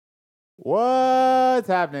What's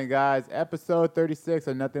happening, guys? Episode 36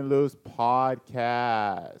 of Nothing Lose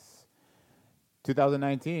Podcast.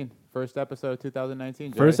 2019. First episode of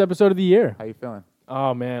 2019. Joey. First episode of the year. How you feeling?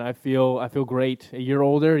 Oh man, I feel great. A year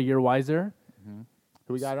older, a year wiser. Mm-hmm.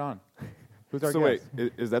 Who we got on? Who's our So guest?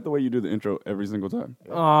 wait, is that the way you do the intro every single time?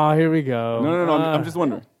 Oh, here we go. No. I'm just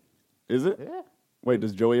wondering. Is it? Yeah. Wait,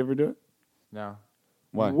 does Joey ever do it? No.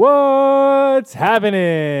 Why? What's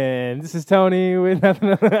happening? This is Tony with nothing.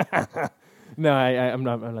 No, I'm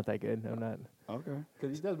not that good. I'm not. Okay.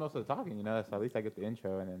 Because he does most of the talking, so at least I get the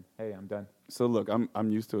intro and then, hey, I'm done. So look,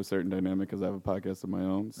 I'm used to a certain dynamic because I have a podcast of my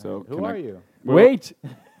own. So Who are you? Well, Wait,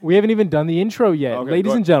 we haven't even done the intro yet, Okay,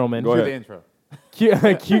 ladies go and gentlemen. Go Do ahead. the intro.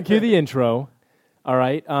 Cue the intro. All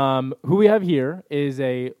right. Who we have here is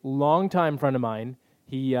a longtime friend of mine.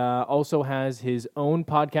 He also has his own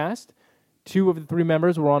podcast. Two of the three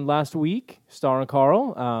members were on last week, Star and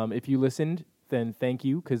Carl. If you listened, then thank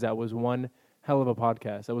you, because that was one hell of a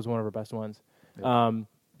podcast. That was one of our best ones. Yeah.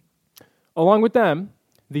 Along with them,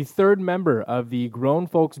 the third member of the Grown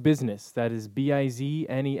Folks Business, that is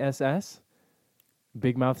BIZNESS,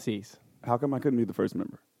 Big Mouth C's. How come I couldn't be the first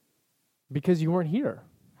member? Because you weren't here.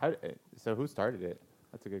 So who started it?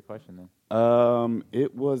 That's a good question then.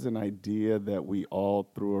 It was an idea that we all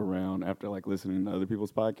threw around after listening to other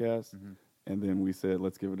people's podcasts, and then we said,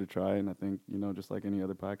 let's give it a try. And I think just like any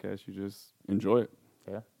other podcast, you just enjoy it.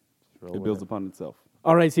 Yeah. Just roll It with builds upon itself.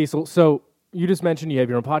 All right, Cecil. So you just mentioned you have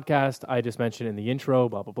your own podcast. I just mentioned in the intro,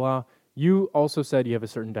 blah, blah, blah. You also said you have a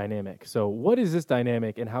certain dynamic. So what is this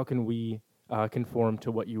dynamic, and how can we conform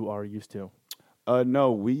to what you are used to?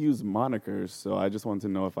 No, we use monikers, so I just wanted to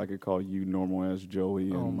know if I could call you normal as Joey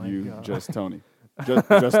and my you God. just Tony. just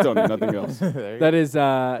Tony, nothing else. There you That is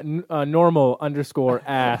normal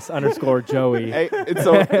 _ Joey. Hey,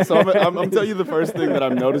 so I'm telling you the first thing that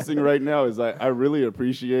I'm noticing right now is I really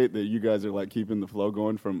appreciate that you guys are keeping the flow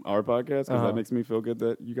going from our podcast because that makes me feel good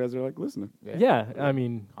that you guys are listening. go. Yeah, I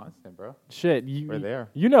mean, Constant, bro. shit. We're there.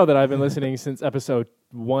 You know that I've been listening since episode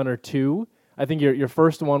 1 or 2. I think your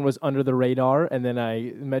first one was Under the Radar, and then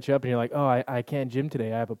I met you up, and you're like, oh, I can't gym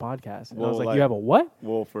today. I have a podcast. And I was Well, like, you have a what?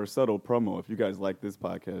 Well, for subtle promo, if you guys like this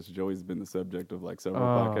podcast, Joey's been the subject of several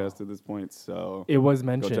podcasts to this point, so It was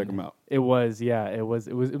mentioned. go check him out. It was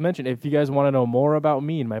mentioned. If you guys want to know more about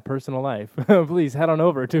me and my personal life, please head on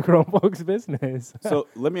over to Grown Folks Business. So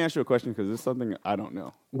let me ask you a question because it's something I don't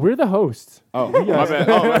know. We're the hosts. Oh, my bad.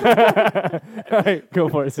 Oh, All right, go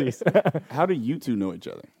for it, Cease. how do you two know each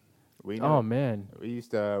other? We know. Oh, man. We used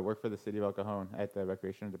to work for the city of El Cajon at the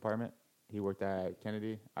recreation department. He worked at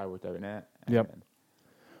Kennedy. I worked at Annette. Yep.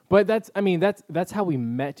 But that's how we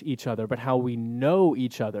met each other. But how we know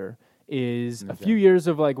each other is a few years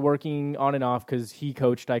of working on and off because he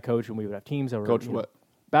coached, I coached, and we would have teams that were Coach what?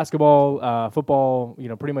 Basketball, football,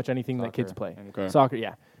 pretty much anything that kids play. Okay. Soccer,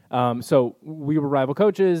 yeah. So we were rival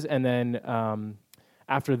coaches, and then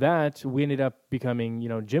after that, we ended up becoming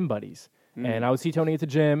gym buddies. And I would see Tony at the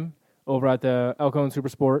gym over at the El Cajon Super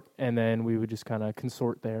Sport, and then we would just kind of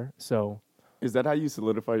consort there. So, Is that how you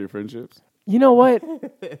solidify your friendships? you know what?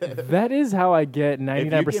 That is how I get If you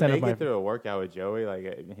 99% can of make my. it through a workout with Joey,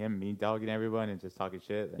 him, me dogging everyone and just talking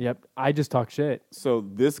shit. Yep, I just talk shit. So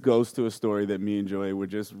this goes to a story that me and Joey were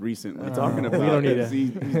just recently talking about. we don't need 'cause he's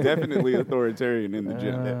definitely authoritarian in the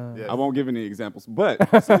gym. Yes. I won't give any examples. But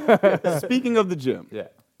speaking of the gym, Yeah.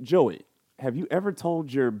 Joey, have you ever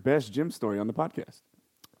told your best gym story on the podcast?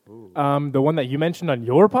 The one that you mentioned on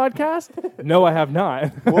your podcast? No, I have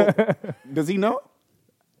not. Well, does he know?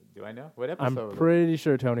 Do I know? What episode? I'm was it? pretty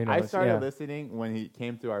sure Tony knows. I started yeah. listening when he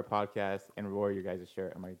came to our podcast and wore your guys'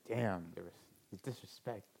 shirt. I'm like, damn, there was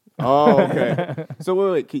disrespect. Oh, okay. So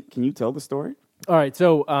wait, can you tell the story? All right,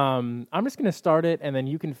 so I'm just gonna start it, and then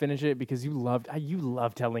you can finish it because you love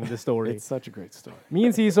telling the story. It's such a great story. Me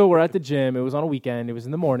and Cecil were at the gym. It was on a weekend. It was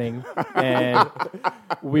in the morning, and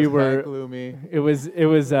we Kinda were. gloomy. It was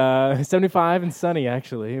 75 and sunny.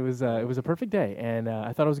 Actually, it was a perfect day, and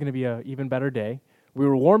I thought it was gonna be a even better day. We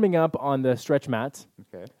were warming up on the stretch mats.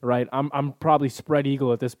 Okay. Right, I'm probably spread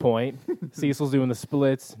eagle at this point. Cecil's doing the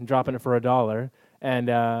splits, dropping it for $1.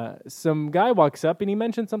 And some guy walks up and he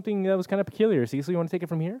mentioned something that was kind of peculiar. Cecil, you want to take it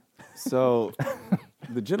from here? So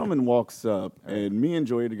the gentleman walks up, and me and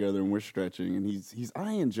Joey are together, and we're stretching, and he's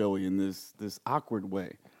eyeing Joey in this awkward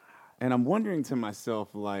way. And I'm wondering to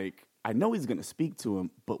myself, I know he's going to speak to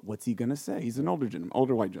him, but what's he going to say? He's an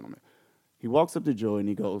older white gentleman. He walks up to Joey, and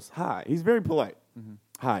he goes, hi. He's very polite. Mm-hmm.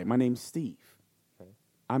 Hi, my name's Steve. Okay.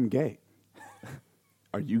 I'm gay.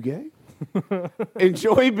 Are you gay? And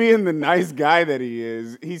Joey, being the nice guy that he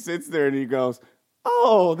is, he sits there and he goes,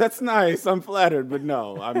 oh, that's nice. I'm flattered, but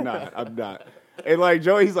no, I'm not. And like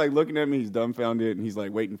Joey's like looking at me, he's dumbfounded, and he's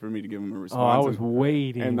like waiting for me to give him a response. Oh, I was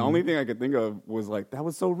waiting. And the only thing I could think of was like, that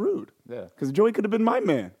was so rude. Yeah. Because Joey could have been my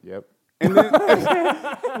man. Yep. And then,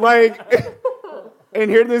 like, and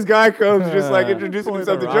here this guy comes just like introducing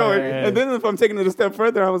himself to Joey. And then if I'm taking it a step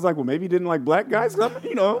further, I was like, well, maybe he didn't like black guys. 'Cause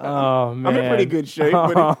I'm, Oh, man. I'm in pretty good shape,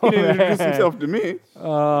 but he didn't introduce himself to me.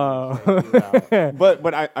 Oh.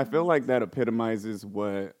 But I feel like that epitomizes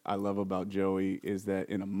what I love about Joey is that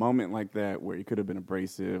in a moment like that where he could have been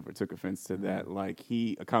abrasive or took offense to that, like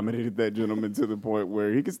he accommodated that gentleman to the point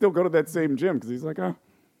where he could still go to that same gym because he's like,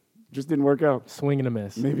 just didn't work out. Swing and a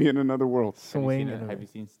miss. Maybe in another world. Swing and a Have miss. you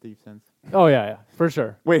seen Steve since? Oh, yeah, for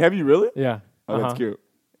sure. Wait, have you really? Yeah. Oh, that's cute.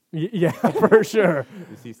 Yeah, for sure.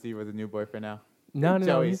 You see Steve with a new boyfriend now? No,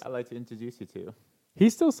 Joey, he's, I'd like to introduce you to.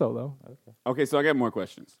 he's still solo. Okay. Okay, so I got more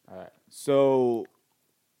questions. All right. So,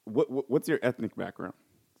 what's your ethnic background?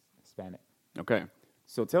 Hispanic. Okay.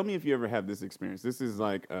 So tell me if you ever have this experience. This is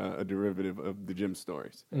like a derivative of the gym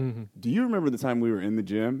stories. Mm-hmm. Do you remember the time we were in the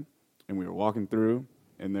gym and we were walking through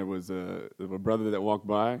and there was a brother that walked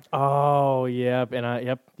by? Oh, yep. And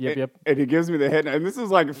yep. And he gives me the head. And this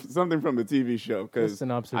is like something from the TV show. Just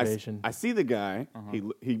an observation. I see the guy.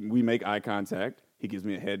 We make eye contact. He gives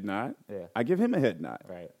me a head nod. Yeah. I give him a head nod.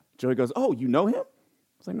 Right. Joey goes, "Oh, you know him?" I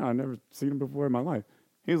was like, "No, I've never seen him before in my life."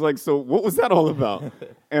 He was like, "So what was that all about?"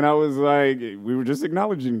 And I was like, "We were just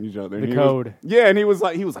acknowledging each other." The And code. And he was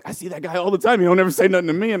like, "I see that guy all the time. He don't ever say nothing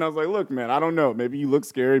to me." And I was like, "Look, man, I don't know. Maybe you look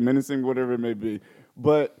scary, menacing, whatever it may be.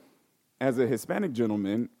 But as a Hispanic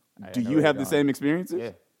gentleman, do know you where have you're the going. same experiences?"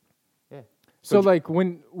 Yeah. Yeah. So like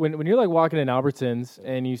when you're like walking in Albertsons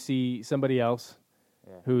and you see somebody else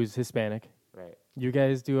Yeah. who's Hispanic, Right. you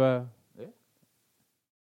guys do a Yeah.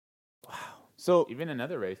 So, Even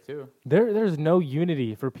another race too. there's no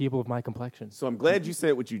unity for people of my complexion. so I'm glad you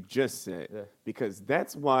said what you just said Yeah. because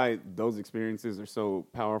that's why those experiences are so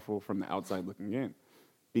powerful from the outside looking in.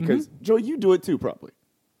 Because Joe, you do it too, probably.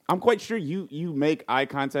 I'm quite sure you make eye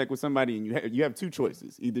contact with somebody and you have two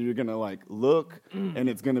choices. Either you're gonna like look and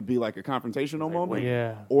it's gonna be like a confrontational moment,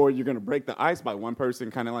 Yeah. or you're gonna break the ice by one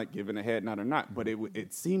person kind of like giving a head nod or not. But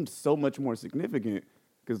it seemed so much more significant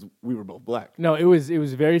because we were both black. No, it was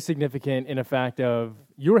very significant in a fact of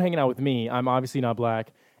you were hanging out with me. I'm obviously not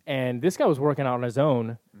black, and this guy was working out on his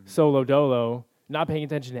own, solo dolo, not paying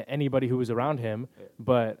attention to anybody who was around him.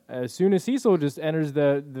 But as soon as Cecil just enters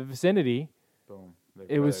the vicinity, Boom. Like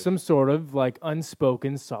it was brothers. some sort of like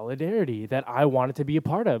unspoken solidarity that I wanted to be a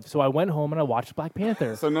part of. So I went home and I watched Black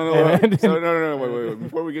Panther. So no, wait.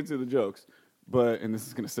 Before we get to the jokes, and this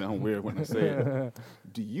is gonna sound weird when I say it.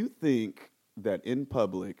 Do you think that in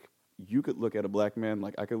public you could look at a black man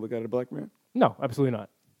like I could look at a black man? No, absolutely not.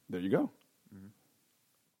 There you go.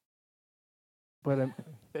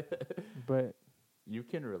 But You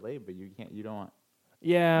can relate, but you can't. You don't.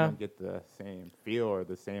 yeah. You don't get the same feel or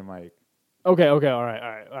the same like. Okay. All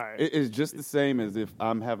right. It is just the same as if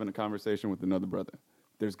I'm having a conversation with another brother.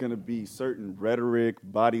 There's going to be certain rhetoric,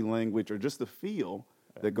 body language, or just the feel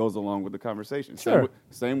that goes along with the conversation. Sure.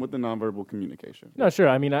 Same with the nonverbal communication. No, sure.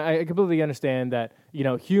 I mean, I completely understand that,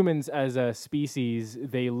 humans as a species,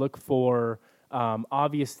 they look for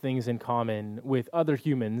obvious things in common with other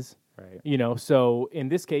humans. Right. So in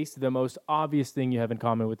this case, the most obvious thing you have in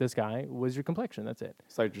common with this guy was your complexion. That's it.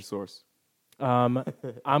 Cite your source. I'm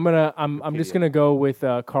just gonna go with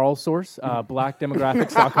Carl's source,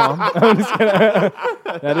 blackdemographics.com. I'm just gonna,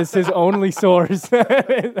 that is his only source.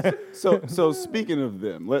 So speaking of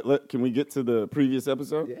them, can we get to the previous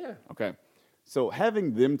episode? Yeah. Okay. So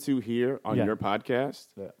having them two here on Yeah. your podcast,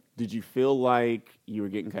 Yeah. did you feel like you were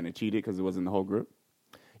getting kind of cheated because it wasn't the whole group?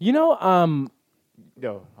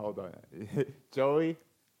 Yo, hold on. Joey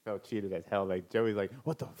felt cheated as hell. Like Joey's like,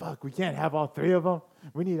 what the fuck? We can't have all three of them.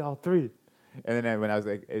 We need all three. And then when I was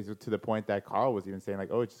like, it was to the point that Carl was even saying like,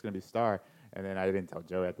 oh, it's just gonna be Star. And then I didn't tell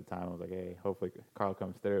Joey at the time. I was like, hey, hopefully Carl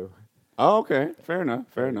comes through. Oh, okay. Fair enough.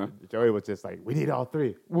 Joey was just like, we need all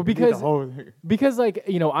three. Well, We need the whole thing. because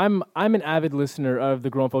I'm an avid listener of the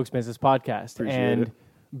Grown Folks Business podcast, Appreciate and it.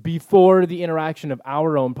 before the interaction of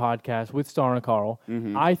our own podcast with Star and Carl,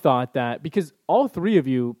 I thought that because all three of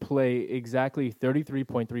you play exactly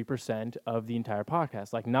 33.3% of the entire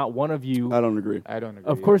podcast, like not one of you. I don't agree. I don't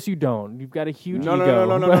agree. Of course you don't. You've got a huge No. ego.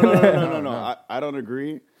 I don't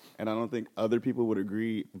agree, and I don't think other people would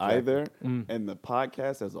agree either. And the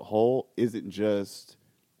podcast as a whole isn't just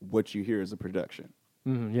what you hear as a production.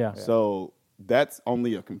 Yeah. So that's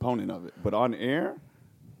only a component of it. But on air,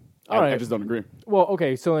 All I right. just don't agree. Well,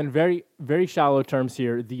 okay, so in very, very shallow terms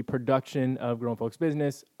here, the production of Grown Folks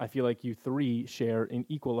Business, I feel like you three share in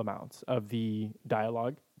equal amounts of the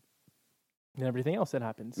dialogue. and everything else that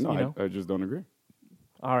happens. No, you know? I just don't agree.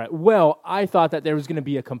 All right. Well, I thought that there was going to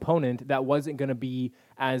be a component that wasn't going to be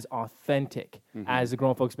as authentic as the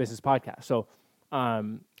Grown Folks Business podcast. So,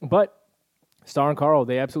 but Star and Carl,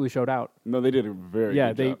 they absolutely showed out. No, they did a very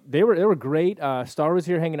good job. they were great. Star was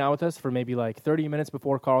here hanging out with us for maybe like 30 minutes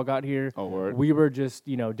before Carl got here. Oh, word. We were just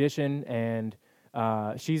dishing, and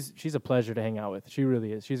she's a pleasure to hang out with. She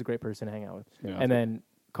really is. She's a great person to hang out with. Yeah. And then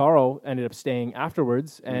Carl ended up staying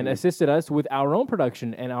afterwards and assisted us with our own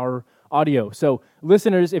production and our audio. So,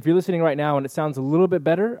 listeners, if you're listening right now and it sounds a little bit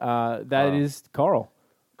better, that is Carl.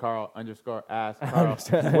 Carl_ask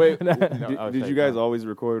Carl. Wait, No, did you guys always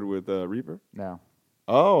record with Reaper? No.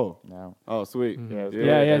 Oh. No. Oh, sweet. Yeah, it was,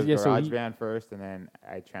 Yeah, it was yeah, so GarageBand first, and then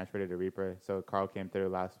I transferred it to Reaper. So Carl came through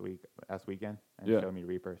last weekend, and showed me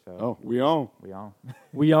Reaper. So Oh, we on. we on.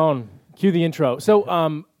 We on. Cue the intro.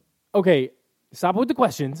 So, okay, stop with the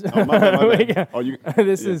questions. Oh, my bad. Yeah. Oh, you.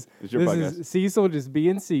 This yeah, is it's your podcast. is Cecil just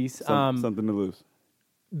being Cease. Something to lose.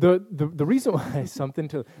 The reason why something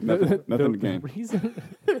to Nothing to gain.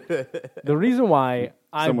 The reason why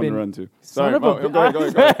I've Someone been to run to. Son Sorry, of a- go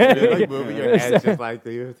ahead. You're like moving your head just like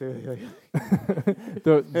you too.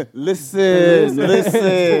 Listen.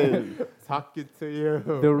 Talking to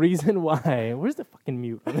you. The reason why, where's the fucking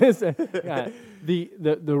mute on this? Yeah,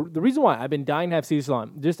 the reason why I've been dying to have Cecil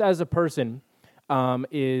on, just as a person,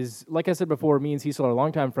 is, like I said before, me and Cecil are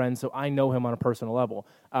longtime friends, so I know him on a personal level.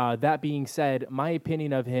 That being said, my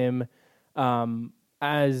opinion of him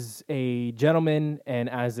as a gentleman and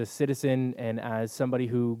as a citizen and as somebody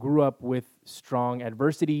who grew up with strong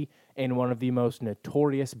adversity in one of the most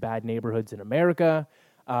notorious bad neighborhoods in America,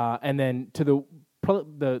 and then to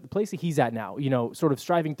the place that he's at now, sort of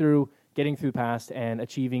striving through, getting through the past, and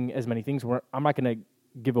achieving as many things. I'm not going to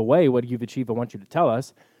give away what you've achieved. I want you to tell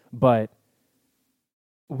us, but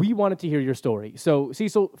we wanted to hear your story. So,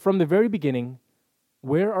 Cecil, from the very beginning,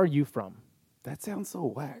 where are you from? That sounds so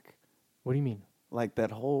whack. What do you mean? Like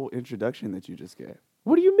that whole introduction that you just gave.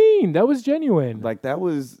 What do you mean? That was genuine. Like that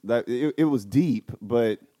was it was deep,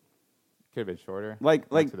 but Could have been shorter. like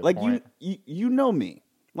to the point. you know me.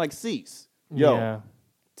 Like Cease. Yo, Yeah.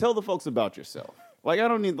 tell the folks about yourself. Like I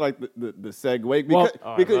don't need like the segue Well-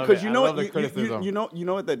 because you I know love what the criticism. you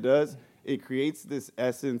know what that does? It creates this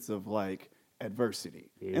essence of like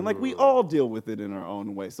adversity. And like we all deal with it in our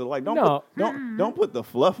own way. So like don't put the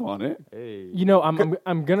fluff on it. Hey.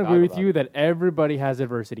 I'm gonna agree with you that everybody has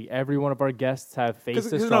adversity. Every one of our guests have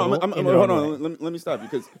faced a struggle. Hold on. Let me stop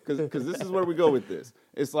you because this is where we go with this.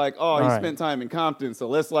 It's like, oh, he All right. spent time in Compton, so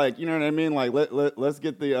let's like, you know what I mean? Like let's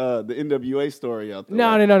get the NWA story out there.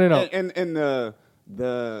 No. And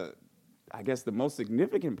the I guess the most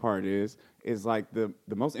significant part is like the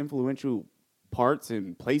most influential parts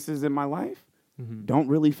and places in my life don't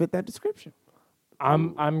really fit that description.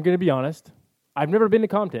 I'm gonna be honest. I've never been to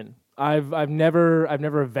Compton. I've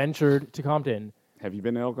never ventured to Compton. Have you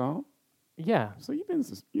been to alcohol? Yeah, So you've been,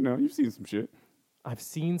 you've seen some shit. I've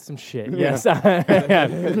seen some shit. Yeah. Yes, I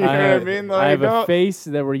have. You know what I mean? Like, I have a don't- face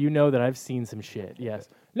that where that I've seen some shit. Yes.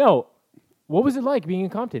 No. What was it like being in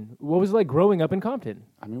Compton? What was it like growing up in Compton?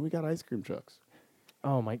 I mean, we got ice cream trucks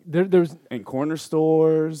Oh my! There's and corner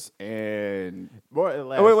stores and More or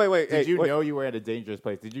less. Oh, wait. Did Hey, you wait. know you were at a dangerous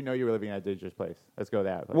place? Did you know you were living at a dangerous place? Let's go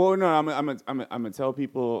that. well, no, I'm gonna tell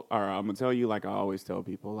people, or I'm gonna tell you like I always tell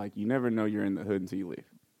people, like you never know you're in the hood until you leave.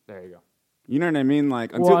 There you go. You know what I mean?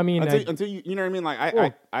 Like Well, I mean, until you know what I mean? Like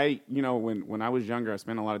Well- I when I was younger, I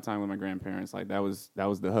spent a lot of time with my grandparents. Like that was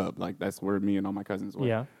the hub. Like that's where me and all my cousins were.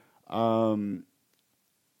 yeah.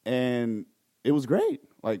 And it was great.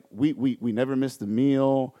 Like we never missed a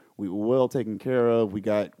meal. We were well taken care of. We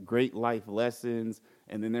got great life lessons.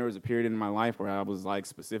 And then there was a period in my life where I was like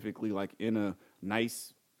specifically like in a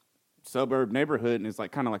nice suburb neighborhood, and it's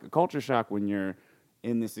like kind of like a culture shock when you're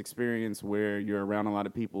in this experience where you're around a lot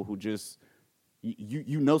of people who just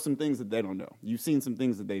you know some things that they don't know. You've seen some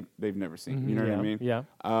things that they've never seen. You know what I mean? Yeah.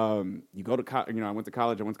 You go to I went to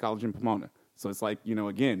college. I went to college in Pomona, so it's like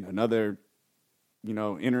again another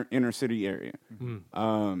inner city area.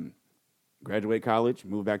 Graduate college,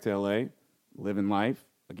 move back to LA, living life.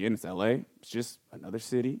 Again, it's LA. It's just another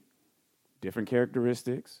city, different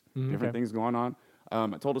characteristics, different things going on. I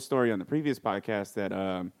told a story on the previous podcast that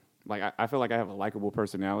I feel like I have a likable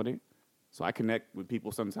personality, so I connect with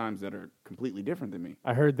people sometimes that are completely different than me.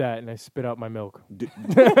 I heard that and I spit out my milk.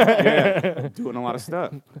 Yeah, doing a lot of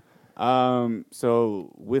stuff.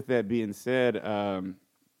 So with that being said,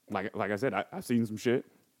 like I said, I've seen some shit,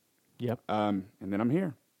 Yep. and then I'm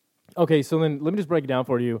here. Okay, so then let me just break it down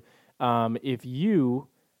for you. If you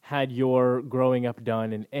had your growing up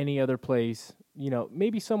done in any other place,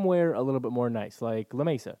 maybe somewhere a little bit more nice, like La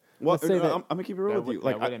Mesa, Well, let's say that. I'm gonna keep it real with you.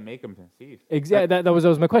 Like, that wouldn't make him conceive. Exactly. That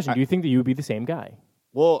was my question. Do you think that you would be the same guy?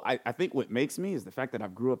 well, I think what makes me is the fact that I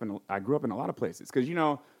grew up in a lot of places. Because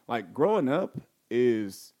like growing up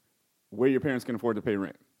is where your parents can afford to pay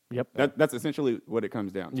rent. Yep. That's essentially what it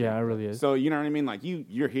comes down to. Yeah, it really is. So you know what I mean? Like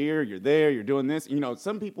you're here, you're there, you're doing this.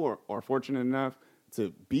 Some people are fortunate enough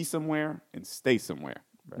to be somewhere and stay somewhere.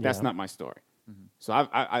 Right. That's not my story. Mm-hmm. So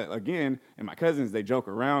I again, and my cousins, they joke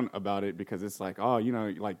around about it because it's like, oh,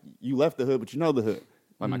 like you left the hood, but you know the hood.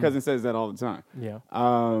 Like my cousin says that all the time. Yeah.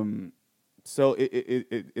 So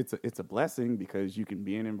it's a blessing because you can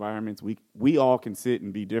be in environments. We all can sit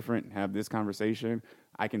and be different and have this conversation.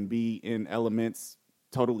 I can be in elements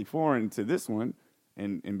totally foreign to this one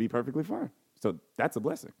and be perfectly fine. So that's a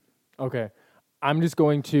blessing. Okay. I'm just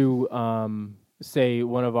going to say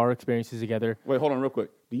one of our experiences together. Wait, hold on real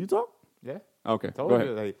quick. Do you talk? Yeah. Okay. Go ahead.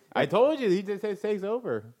 ahead. I told you. He just says takes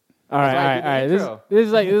over. All right. This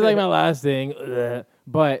is like my last thing.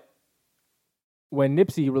 But when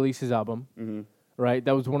Nipsey released his album, mm-hmm. right,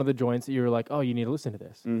 that was one of the joints that you were like, oh, you need to listen to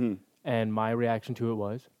this. Mm-hmm. And my reaction to it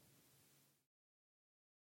was,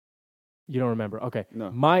 you don't remember? Okay.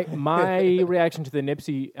 No. My reaction to the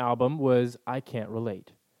Nipsey album was, I can't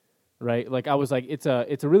relate. Right? Like I was like, it's a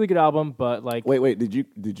really good album, but like wait,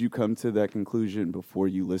 did you come to that conclusion before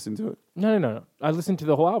you listened to it? No. I listened to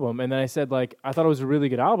the whole album and then I said like I thought it was a really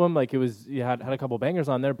good album. Like it had a couple bangers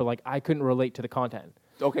on there, but like I couldn't relate to the content.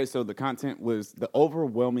 Okay, so the content was the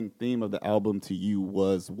overwhelming theme of the album to you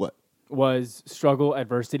was what? Was struggle,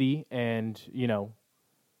 adversity, and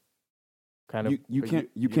kind of you can't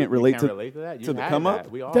relate to that. To the come up.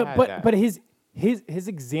 We all had that. But his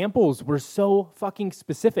examples were so fucking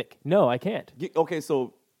specific. No, I can't. Okay,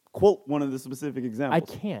 so quote one of the specific examples. I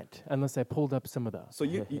can't unless I pulled up some of those. So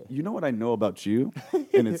you know what I know about you,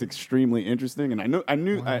 and it's extremely interesting. And I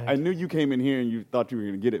knew you came in here and you thought you were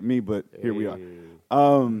going to get at me, but here we are.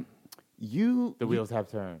 The wheels have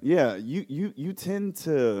turned. Yeah, you tend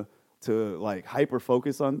to like hyper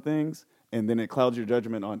focus on things, and then it clouds your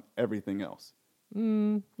judgment on everything else.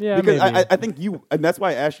 Yeah, because maybe. I think and that's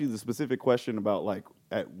why I asked you the specific question about like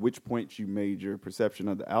at which point you made your perception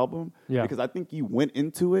of the album. Yeah. Because I think you went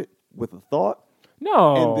into it with a thought.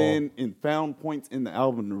 No. And then found points in the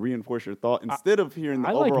album to reinforce your thought instead of hearing the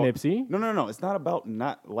overall. I like Nipsey. No. It's not about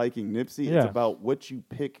not liking Nipsey. Yeah. It's about what you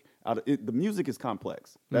pick out of it. The music is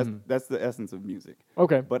complex. That's the essence of music.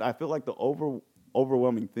 Okay. But I feel like the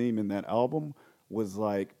overwhelming theme in that album was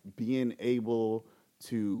like being able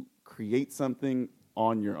to create something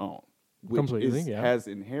on your own, which has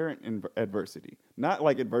inherent adversity. Not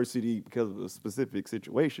like adversity because of a specific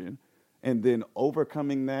situation, and then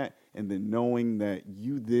overcoming that, and then knowing that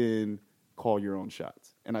you then call your own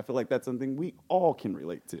shots. And I feel like that's something we all can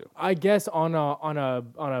relate to. I guess on a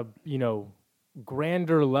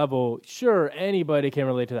grander level, sure, anybody can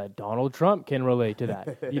relate to that. Donald Trump can relate to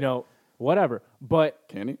that. Whatever. But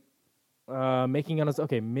can he? Making on his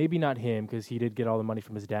maybe not him because he did get all the money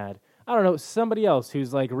from his dad. I don't know, somebody else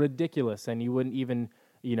who's like ridiculous and you wouldn't even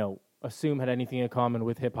assume had anything in common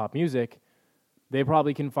with hip hop music. They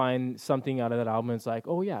probably can find something out of that album. And it's like,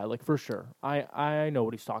 oh yeah, like for sure, I know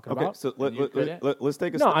what he's talking about. So let's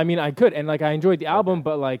take a no. step. I mean, I could, and like I enjoyed the album,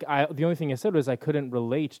 but like the only thing I said was I couldn't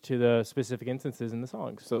relate to the specific instances in the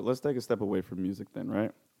songs. So let's take a step away from music then,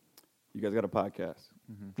 right? You guys got a podcast.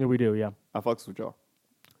 Mm-hmm. Yeah, we do. Yeah, I fucks with y'all.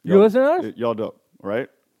 You listen to us? Y'all dope, right?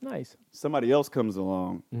 Nice. Somebody else comes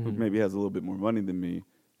along who maybe has a little bit more money than me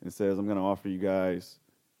and says, "I'm going to offer you guys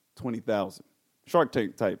 $20,000, Shark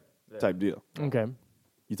Tank type deal." Okay.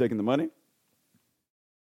 You taking the money?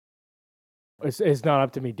 It's not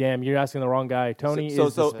up to me. Damn, you're asking the wrong guy. Tony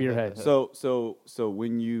is the spearhead. So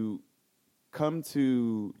when you come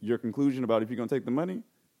to your conclusion about if you're going to take the money,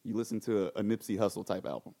 you listen to a Nipsey Hussle type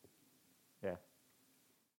album. Yeah.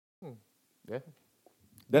 Yeah.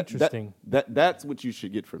 Interesting. That's what you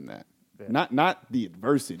should get from that. Yeah. Not the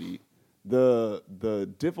adversity, the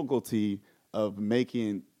difficulty of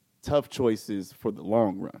making tough choices for the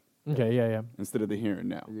long run. Okay, yeah. Instead of the here and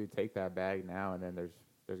now. You take that bag now, and then there's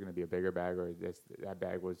going to be a bigger bag, or that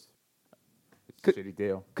bag was a shitty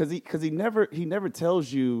deal. Because he never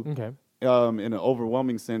tells you in an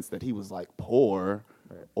overwhelming sense that he was like poor.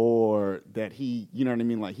 Right. Or that he, you know what I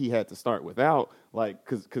mean, like he had to start without, like,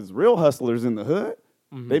 because real hustlers in the hood,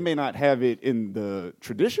 they may not have it in the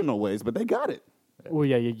traditional ways, but they got it. Well,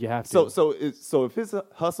 yeah, you have to. So if his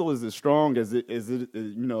hustle is as strong as it as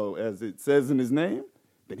it says in his name,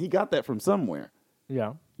 then he got that from somewhere.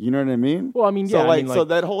 Yeah, you know what I mean. Well, I mean, yeah. So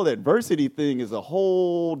that whole adversity thing is a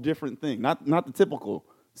whole different thing, not the typical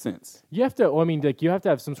sense. You have to. Well, I mean, like you have to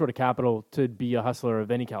have some sort of capital to be a hustler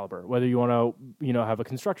of any caliber. Whether you want to, have a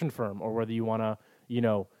construction firm, or whether you want to,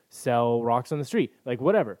 sell rocks on the street, like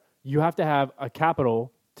whatever. You have to have a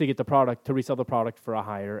capital to get the product, to resell the product for a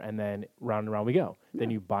higher, and then round and round we go. Yeah. Then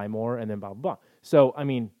you buy more, and then blah blah blah. So I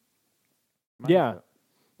mean, you have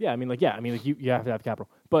to have capital.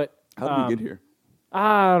 But how did we get here?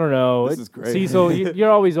 I don't know. This is great. Cecil, you're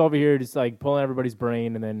always over here just like pulling everybody's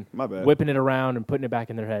brain and then My bad. whipping it around and putting it back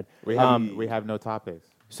in their head. We have no topics.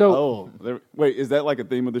 So wait, is that like a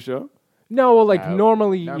theme of the show? no, well, like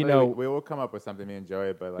normally, we will come up with something, me and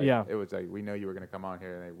Joey, but like Yeah. it was like we know you were gonna come on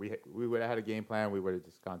here, and like, we would have had a game plan. We would have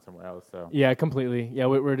just gone somewhere else. So yeah, completely. Yeah,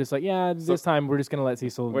 we're just like, this time we're just gonna let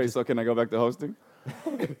Cecil. Wait, so can I go back to hosting?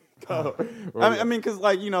 I mean, because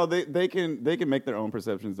like they can make their own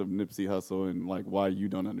perceptions of Nipsey Hussle and like why you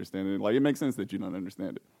don't understand it. Like it makes sense that you don't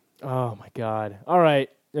understand it. Oh my God! All right,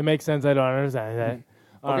 it makes sense. I don't understand that.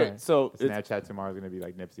 All Okay, right. so Snapchat tomorrow is gonna be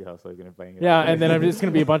like Nipsey Hussle is gonna bang it. Yeah, and then I'm just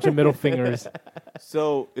gonna be a bunch of middle fingers.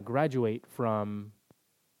 so Graduate from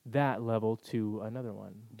that level to another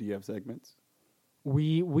one. do you have segments?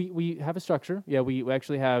 We have a structure. Yeah, we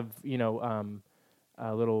actually have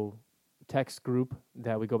a little text group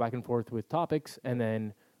that we go back and forth with topics, and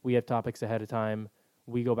then we have topics ahead of time.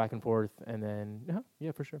 We go back and forth, and then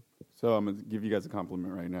yeah, for sure. So I'm gonna give you guys a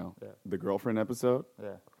compliment right now. Yeah. The girlfriend episode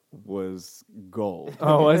Yeah. was gold.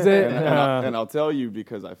 Oh, was it? And I'll tell you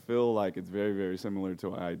because I feel like it's very, very similar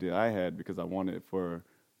to an idea I had because I wanted it for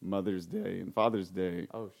Mother's Day and Father's Day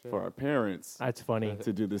for our parents That's funny.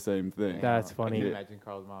 to do the same thing. That's I funny. can imagine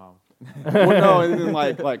Carl's mom. Well, no, and then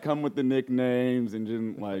like come with the nicknames and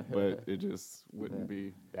didn't but it just wouldn't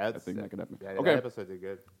be a thing that could happen. Yeah, okay. that episodes are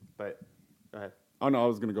good, but go ahead. Oh no, I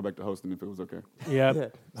was gonna go back to hosting if it was okay. Yeah.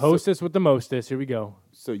 Hostess with the mostest. Here we go.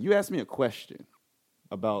 So you asked me a question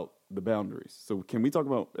about the boundaries. So can we talk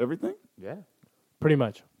about everything? Yeah. Pretty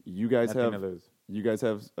much. You guys Nothing to have lose. you guys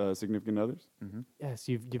have significant others? Yes,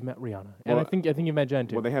 you've met Rihanna, and Well, I think you've met Jen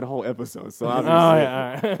too. Well, they had a whole episode, so oh obviously,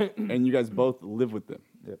 yeah. All right. and you guys both live with them.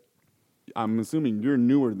 Yep. I'm assuming you're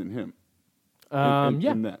newer than him. Yeah.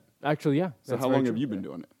 In that. Actually, yeah. So That's how very long true. have you been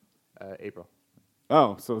doing it? April.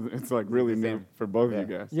 Oh, so it's like really the new same. for both Yeah. of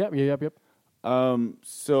you guys. Yep.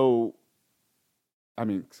 So, I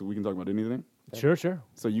mean, so we can talk about anything. Sure.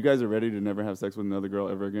 So you guys are ready to never have sex with another girl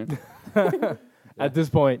ever again? At this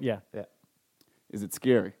point, yeah. Is it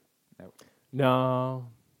scary? No.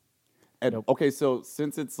 And, Nope. Okay, so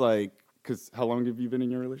since it's like, because how long have you been in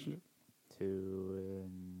your relationship? 2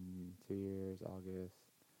 years, August.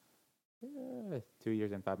 2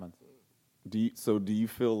 years and 5 months. Do you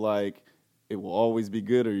feel like it will always be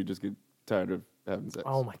good, or you just get tired of having sex?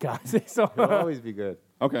 Oh my God. So, It'll always be good.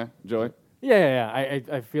 Okay, Joey. yeah.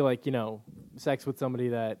 I feel like sex with somebody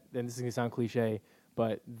that, and this is gonna sound cliche,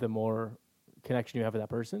 but the more connection you have with that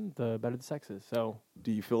person, the better the sex is. So.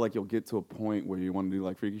 Do you feel like you'll get to a point where you want to do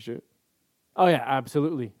like freaky shit? Oh yeah,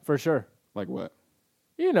 absolutely, for sure. Like what?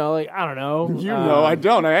 Like I don't know. I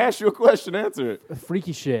don't. I asked you a question. Answer it.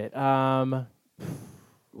 Freaky shit.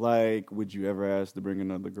 Like, would you ever ask to bring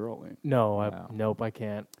another girl in? No. Nope, I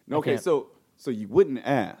can't. Okay, I can't. so you wouldn't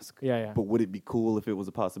ask. Yeah. But would it be cool if it was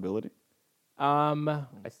a possibility? I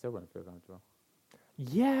still wouldn't feel comfortable.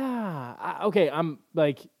 Yeah. Okay. I'm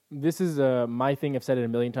like, this is my thing. I've said it a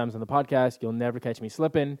million times on the podcast. You'll never catch me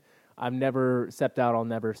slipping. I've never stepped out. I'll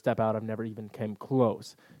never step out. I've never even came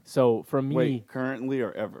close. So for me, Wait, currently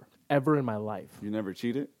or ever? ever in my life, You never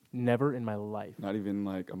cheated? never in my life. Not even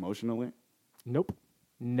like emotionally? Nope.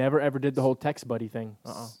 Never ever did the whole text buddy thing.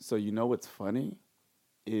 So you know what's funny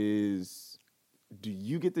is, do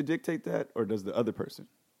you get to dictate that, or does the other person?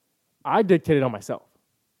 I dictated on myself.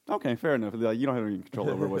 Okay, fair enough. Like, you don't have any control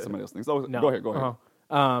over what somebody else thinks. So No. Go ahead. Uh-huh.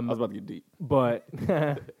 I was about to get deep. But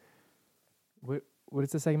what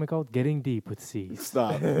is the segment called? Getting Deep with C.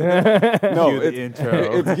 Stop. Cue No, the it's, intro.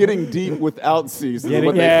 it's getting deep without C's. Getting-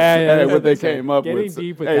 What yeah, what they that's came up Getting with.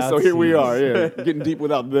 deep Hey, so without here we C's. are. Yeah, getting deep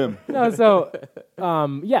without them. No, so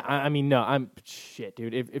yeah, I mean, no, I'm shit,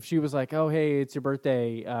 dude. If she was like, oh hey, it's your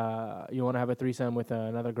birthday, you want to have a threesome with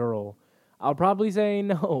another girl, I'll probably say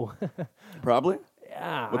no. Probably.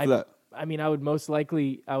 Yeah. What's that? I mean, I would most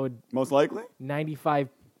likely, Most likely.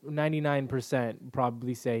 99%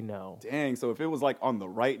 probably say no. Dang. So if it was like on the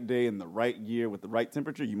right day in the right year with the right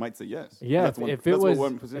temperature, you might say yes. Yeah, That's if that's what it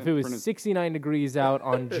was 1% 69 degrees out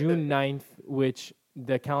on June 9th, which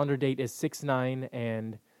the calendar date is 6/9,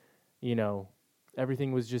 and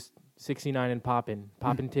everything was just 69 and popping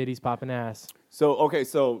titties, popping ass. So okay,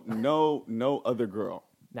 so no other girl.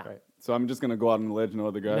 No, Right. So I'm just gonna go out on the ledge, no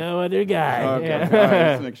other guy. no other guy. Okay. Yeah. All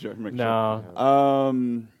right, just make sure. No.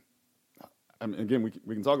 Sure. I mean, again,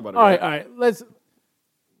 we can talk about it. All right. Let's.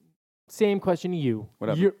 Same question to you.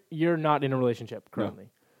 Whatever. You're not in a relationship currently. No.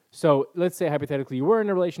 So let's say hypothetically you were in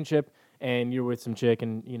a relationship and you're with some chick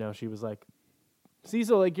and she was like,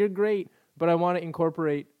 Cecil, like you're great, but I want to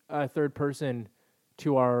incorporate a third person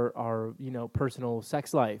to our personal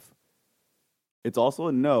sex life. It's also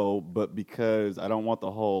a no, but because I don't want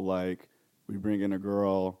the whole like we bring in a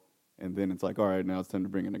girl and then it's like, all right, now it's time to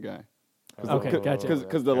bring in a guy. Okay, gotcha.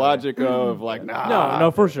 Because the logic of like, nah.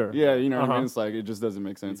 No, for sure. Yeah, you know what I mean? It's like, it just doesn't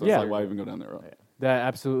make sense. So it's like, why even go down that road? That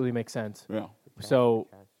absolutely makes sense. Yeah. So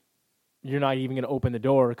you're not even going to open the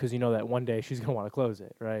door because you know that one day she's going to want to close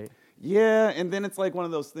it, right? Yeah, and then it's like one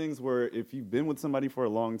of those things where if you've been with somebody for a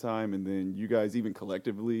long time and then you guys even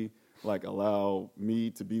collectively like allow me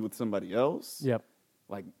to be with somebody else. Yep.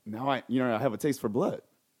 Like now I have a taste for blood.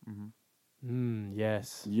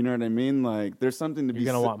 Yes. You know what I mean? Like there's something to be.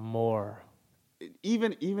 You're gonna want more.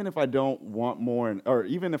 Even if I don't want more, or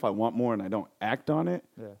even if I want more and I don't act on it,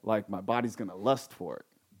 like my body's gonna lust for it.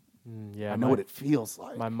 Yeah, I know what it feels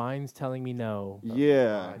like. My mind's telling me no.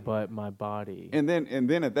 Yeah, but my body. And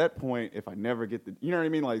then at that point, if I never get you know what I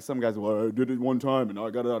mean? Like some guys, well, I did it one time and I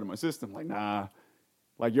got it out of my system. Like nah,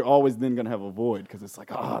 like you're always then gonna have a void because it's like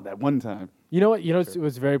that one time. You know what? It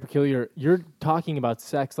was very peculiar. You're talking about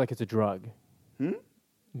sex like it's a drug.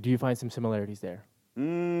 Do you find some similarities there?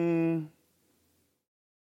 In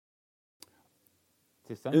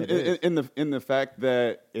the fact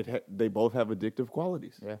that they both have addictive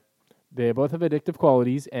qualities. Yeah, they both have addictive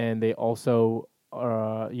qualities, and they also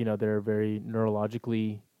are they're very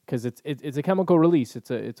neurologically because it's a chemical release.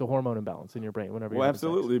 It's a hormone imbalance in your brain whenever. Well,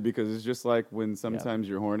 absolutely, because it's just like when sometimes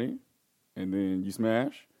you're horny, and then you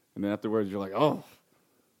smash, and then afterwards you're like, oh,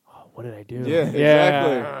 what did I do? Yeah,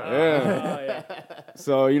 exactly. Yeah.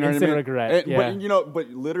 So you know Instant what I mean. Regret. But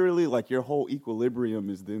literally, like your whole equilibrium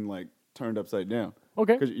is then like turned upside down.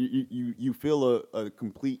 Okay. Because you feel a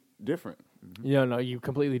complete different. Yeah, no, you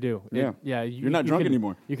completely do. Yeah. You're not drunk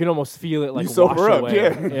anymore. You can almost feel it like you sober wash up.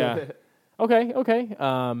 away. Yeah. Okay.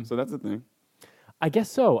 So that's the thing. I guess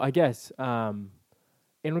so.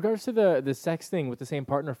 In regards to the sex thing with the same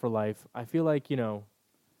partner for life, I feel like Can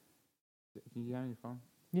you have your phone?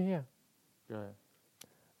 Yeah. Go ahead.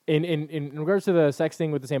 In regards to the sex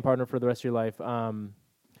thing with the same partner for the rest of your life,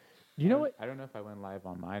 you know what? I don't know if I went live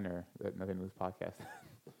on mine or the Nothing to Lose podcast.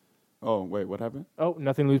 Oh, wait, what happened? Oh,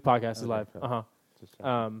 Nothing to Lose podcast is live. Just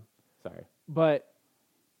sorry. But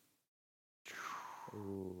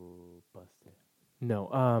ooh, busted. No.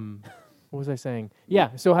 What was I saying?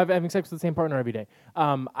 Yeah. So having sex with the same partner every day.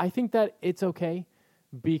 I think that it's okay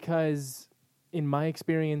because, in my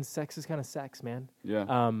experience, sex is kind of sex, man. Yeah.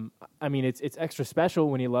 I mean, it's extra special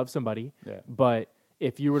when you love somebody. Yeah. But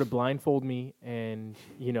if you were to blindfold me and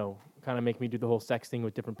kind of make me do the whole sex thing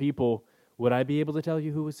with different people, would I be able to tell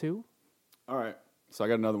you who was who? All right. So I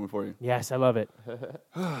got another one for you. Yes, I love it.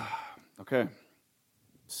 Okay.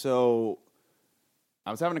 So I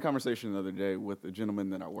was having a conversation the other day with a gentleman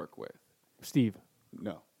that I work with. Steve.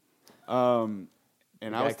 No. And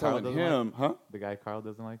I was telling him, The guy Carl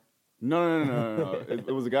doesn't like? No. It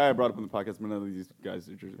was a guy I brought up on the podcast, but none of these guys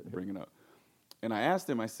that you're bringing up. And I asked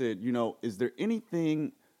him, I said, is there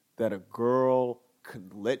anything that a girl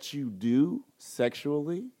could let you do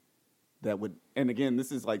sexually that would, and again,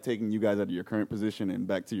 this is like taking you guys out of your current position and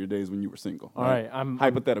back to your days when you were single. All right. I'm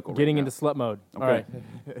hypothetical. Getting into slut mode. Okay. All right.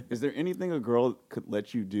 Is there anything a girl could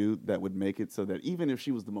let you do that would make it so that even if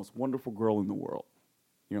she was the most wonderful girl in the world,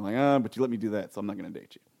 you're like, but you let me do that, so I'm not going to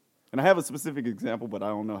date you. And I have a specific example, but I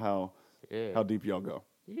don't know how deep y'all go.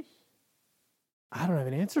 I don't have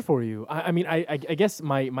an answer for you. I mean, I guess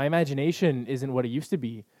my imagination isn't what it used to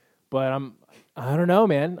be, but I don't know,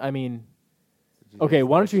 man. I mean, okay,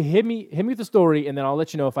 why don't you hit me with the story, and then I'll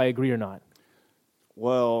let you know if I agree or not.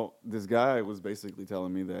 Well, this guy was basically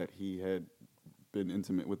telling me that he had been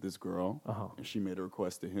intimate with this girl, and she made a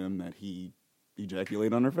request to him that he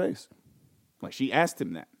ejaculate on her face. Like, she asked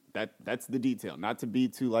him that. That's the detail. Not to be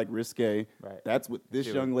too, risque. Right. That's what this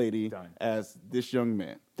young lady as this young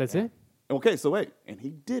man. That's it? Okay, so wait. And he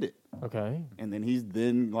did it. Okay. And then he's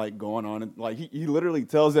going on, and, he literally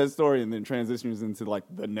tells that story and then transitions into,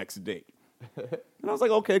 the next date. And I was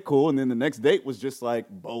like, okay, cool. And then the next date was just,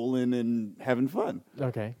 bowling and having fun.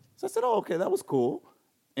 Okay. So I said, oh, okay, that was cool.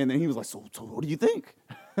 And then he was like, so what do you think?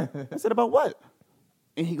 I said, about what?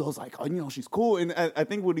 And he goes she's cool. And I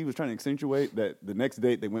think what he was trying to accentuate that the next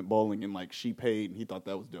date they went bowling and she paid and he thought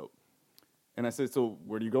that was dope. And I said, so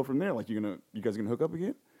where do you go from there? You guys gonna hook up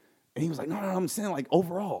again? And he was like, no, I'm saying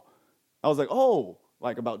overall. I was like, oh,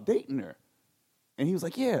 about dating her. And he was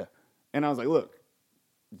like, yeah. And I was like, look,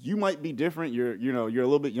 you might be different. You're a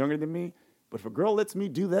little bit younger than me, But if a girl lets me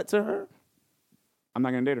do that to her, I'm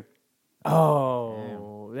not gonna date her.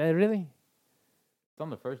 Oh, that really? It's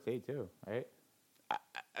on the first date too, right?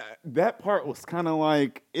 That part was kind of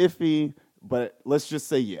like iffy, but let's just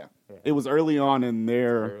say yeah. It was early on in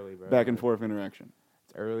their early, bro. back and forth interaction.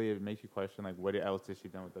 It's early. It makes you question like, what else has she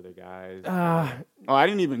done with other guys? Oh, I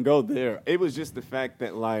didn't even go there. It was just the fact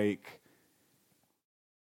that like.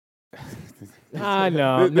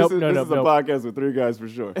 No. This Nope. is a podcast with three guys for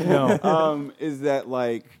sure. No. Is that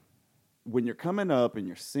like when you're coming up and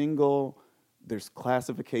you're single, there's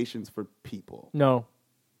classifications for people. No.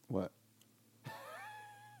 What?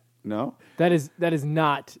 No? That is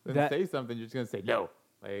not Then that. say something. You're just gonna say no.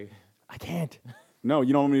 Like, I can't. No,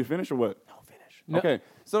 you don't want me to finish or what? No, finish. No. Okay.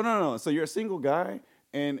 So no. So you're a single guy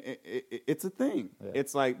and it's a thing. Yeah.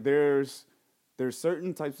 It's like there's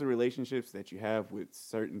certain types of relationships that you have with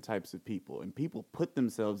certain types of people, and people put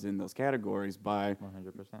themselves in those categories by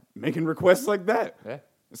 100%. making requests like that. Yeah.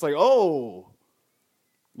 It's like, oh,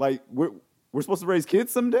 like we're supposed to raise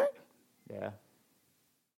kids someday? Yeah.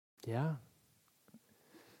 Yeah.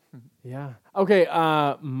 Yeah. Okay.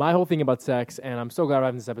 My whole thing about sex, and I'm so glad we're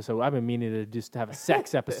having this episode. I've been meaning to just have a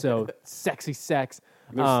sex episode, sexy sex.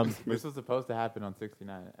 This was supposed to happen on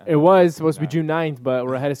 69. It was supposed to be June 9th, but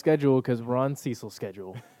we're ahead of schedule because we're on Cecil's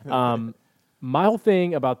schedule. My whole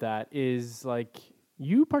thing about that is like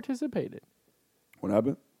you participated. What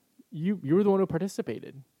happened? You were the one who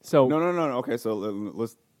participated. So No. Okay, so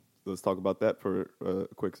let's talk about that for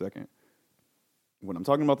a quick second. When I'm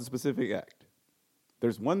talking about the specific act,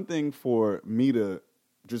 there's one thing for me to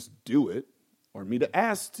just do it or me to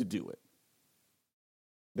ask to do it.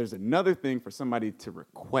 There's another thing for somebody to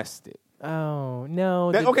request it. Oh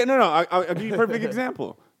no. Okay, no. I'll give you a perfect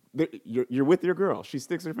example. You're with your girl. She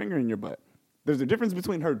sticks her finger in your butt. There's a difference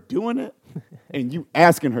between her doing it and you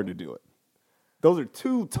asking her to do it. Those are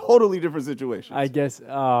two totally different situations. I guess.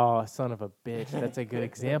 Oh, son of a bitch. That's a good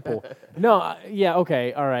example. No. Yeah.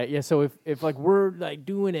 Okay. All right. Yeah. So if like we're like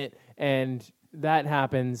doing it and that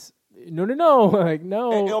happens, no. Like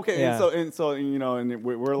no. Okay. Yeah. And so you know, and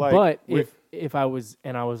we're like. But if I was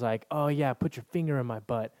like, oh yeah, put your finger in my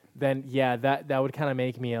butt, then yeah, that would kind of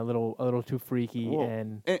make me a little too freaky. Well,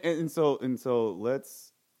 and so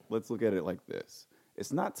let's look at it like this.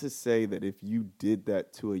 It's not to say that if you did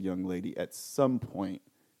that to a young lady at some point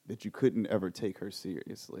that you couldn't ever take her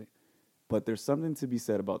seriously. But there's something to be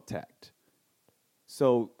said about tact.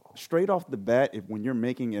 So straight off the bat, when you're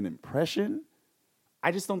making an impression,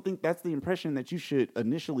 I just don't think that's the impression that you should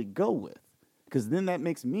initially go with. Because then that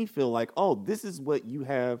makes me feel like, oh, this is what you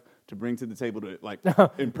have to bring to the table to like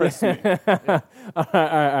impress me. All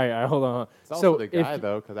right, hold on. It's also the guy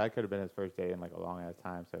though, because that could have been his first date in like a long ass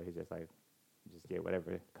time. So he's just like, just get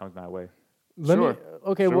whatever comes my way. Well,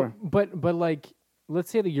 but like, let's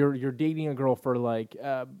say that you're dating a girl for like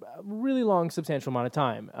a really long, substantial amount of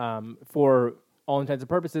time. For all intents and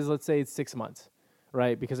purposes, let's say it's 6 months,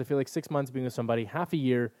 right? Because I feel like 6 months being with somebody, half a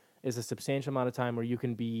year is a substantial amount of time where you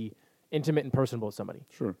can be intimate and personable with somebody.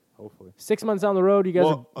 Sure. Hopefully. 6 months down the road, you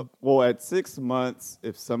guys well, at 6 months,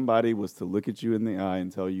 if somebody was to look at you in the eye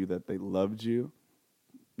and tell you that they loved you,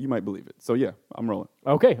 you might believe it. So yeah, I'm rolling.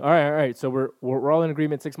 Okay, all right. So we're all in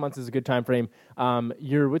agreement. 6 months is a good time frame.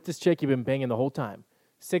 You're with this chick you've been banging the whole time.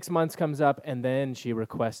 6 months comes up, and then she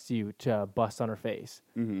requests you to bust on her face.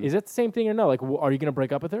 Mm-hmm. Is that the same thing or no? Like, are you going to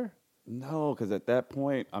break up with her? No, because at that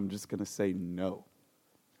point, I'm just going to say no.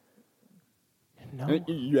 No. And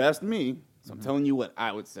you asked me, so I'm telling you what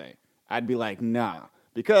I would say. I'd be like, nah.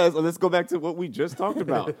 Because let's go back to what we just talked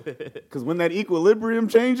about. Because when that equilibrium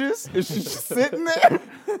changes, it's just sitting there.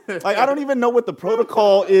 Like, I don't even know what the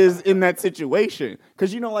protocol is in that situation.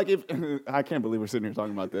 Because, you know, like, if I can't believe we're sitting here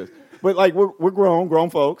talking about this. But, like, we're grown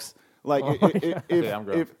folks. Like,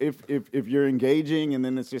 if you're engaging and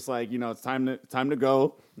then it's just like, you know, it's time to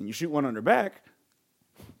go, and you shoot one on her back,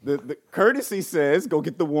 the courtesy says, go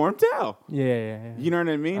get the warm towel. Yeah. You know what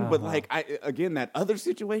I mean? But, like, again, that other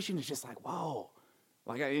situation is just like, whoa.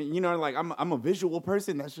 Like, I'm a visual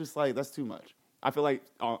person. That's just like, that's too much. I feel like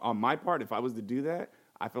on my part, if I was to do that,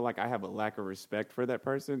 I feel like I have a lack of respect for that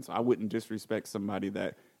person. So I wouldn't disrespect somebody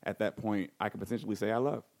that at that point I could potentially say I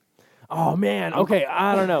love. Oh, man. Okay,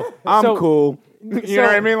 I don't know. I'm cool. You know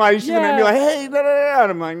what I mean? Like, she's going to be like, hey, da, da, da.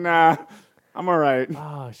 And I'm like, nah, I'm all right.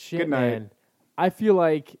 Oh, shit, Good night. man. I feel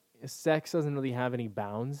like sex doesn't really have any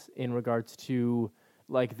bounds in regards to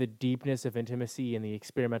like the deepness of intimacy and the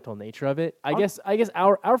experimental nature of it. I guess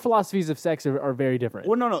our philosophies of sex are very different.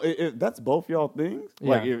 Well, no, that's both y'all things. Yeah.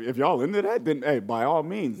 Like, if y'all into that, then hey, by all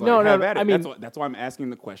means, like, No, have at it. I mean, that's why I'm asking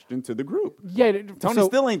the question to the group. Yeah, Tony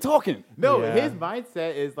still ain't talking. No, Yeah. his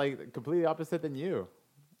mindset is like completely opposite than you.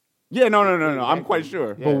 Yeah, no. I'm quite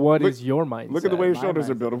sure. Yeah. But what Look- is your mindset? Look at the way his My shoulders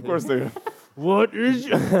are mindset built. Of is- course they are. What is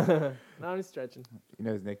your... No, I'm stretching. You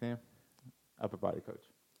know his nickname? Upper Body Coach.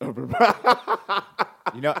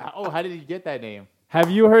 You know? Oh, how did he get that name? Have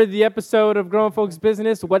you heard the episode of Grown Folks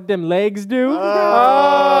Business, What Them Legs Do?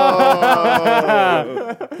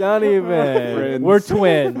 Don't even. Friends. We're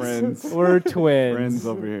twins. Friends. We're twins. Friends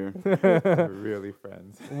over here. We're really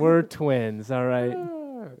friends. We're twins, all right?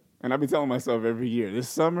 And I be telling myself every year, this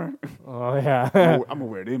summer, Oh, yeah. I'm gonna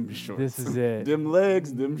wear them shorts. This is it. Them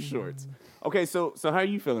legs, them shorts. Okay, so how are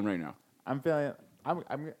you feeling right now? I'm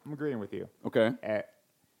agreeing with you. Okay.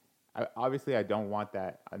 Obviously, I don't want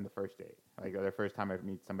that on the first date. Like the first time I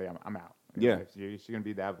meet somebody, I'm out. Yeah. If she's gonna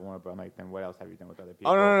be that vulnerable. But I'm like, then what else have you done with other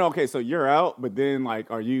people? Oh no. Okay, so you're out, but then like,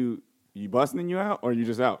 are you busting you out, or are you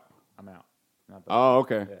just out? I'm out. Not Oh,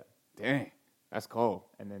 okay. Yeah. Dang, that's cold.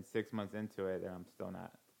 And then 6 months into it, I'm still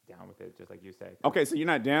not down with it. Just like you said. Okay, so you're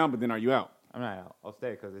not down, but then are you out? I'm not out. I'll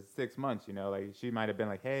stay because it's 6 months. You know, like she might have been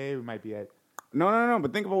like, hey, we might be at. No.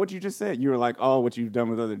 But think about what you just said. You were like, oh, what you've done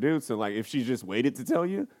with other dudes. So like, if she just waited to tell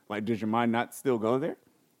you, like, does your mind not still go there?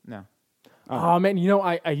 No. Oh, man, you know,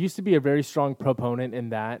 I used to be a very strong proponent in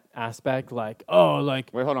that aspect. Like, oh, like,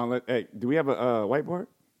 Wait, hold on. Hey, do we have a whiteboard?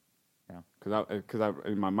 No. Because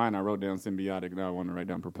in my mind I wrote down symbiotic. Now I want to write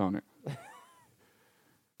down proponent.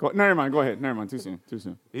 Never mind. Go ahead. Never mind. Too soon.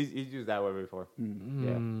 He's used that word before.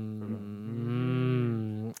 Yeah.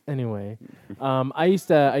 anyway, I used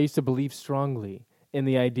to believe strongly in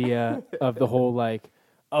the idea of the whole like,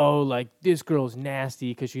 oh, like this girl's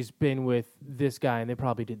nasty because she's been with this guy and they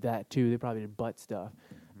probably did that too. They probably did butt stuff.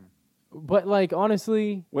 But like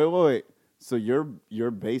honestly, Wait. So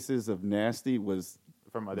your basis of nasty was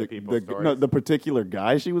From other people's stories. the particular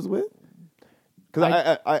guy she was with?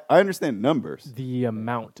 Because I understand numbers. the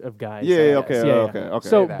amount of guys. Yeah, I yeah, guess. okay, Yeah, okay, yeah. okay.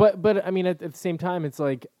 So, That. but I mean, at the same time, it's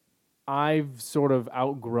like I've sort of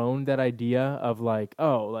outgrown that idea of like,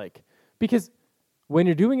 oh, like because when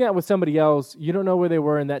you're doing that with somebody else, you don't know where they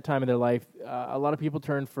were in that time of their life. A lot of people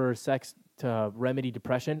turn for sex to remedy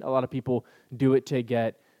depression. A lot of people do it to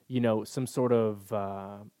get, some sort of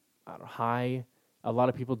high. A lot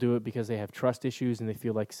of people do it because they have trust issues and they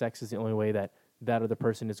feel like sex is the only way that other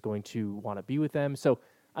person is going to want to be with them. So,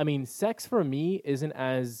 I mean, sex for me isn't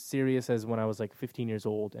as serious as when I was like 15 years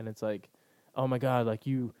old, and it's like, oh my God, like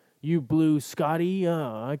you blew Scotty,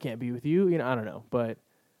 I can't be with you. I don't know, but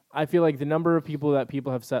I feel like the number of people that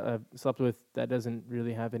people have slept with, that doesn't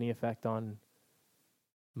really have any effect on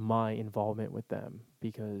my involvement with them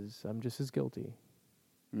because I'm just as guilty.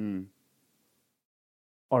 Mm.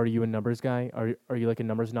 Are you a numbers guy? Are you like a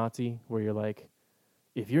numbers Nazi where you're like,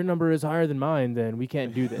 if your number is higher than mine, then we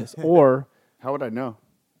can't do this? Or How would I know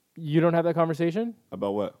you don't have that conversation?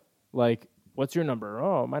 about what? Like, what's your number?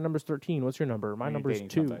 Oh, my number's 13. What's your number? My When you're number's dating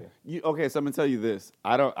 2. somebody. Okay, so I'm gonna tell you this.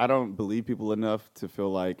 I don't believe people enough to feel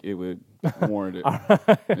like it would warrant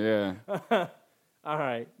it. Yeah. All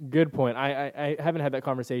right, good point. I haven't had that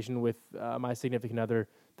conversation with my significant other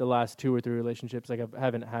the last 2 or 3 relationships. Like, I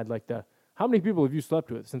haven't had like how many people have you slept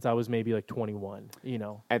with since I was maybe like 21?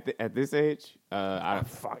 At this age,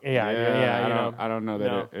 Fuck yeah. I don't know that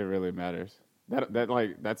No. it really matters.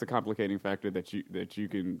 That's a complicating factor that you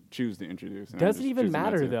can choose to introduce. and I'm Doesn't just even choosing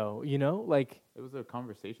not matter to. though. Like, It was a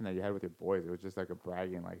conversation that you had with your boys. It was just like a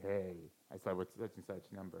bragging, like, hey, I slept with such and such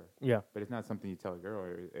number. yeah. But it's not something you tell a girl,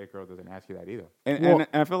 or a girl doesn't ask you that either. And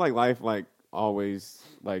I feel like life, like always,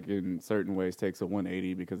 like in certain ways, takes a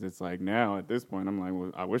 180 because it's like now at this point, I'm like,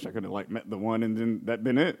 well, I wish I could have like met the one and then that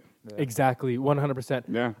been it. Exactly, 100%.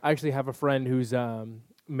 Yeah. I actually have a friend who's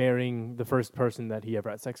marrying the first person that he ever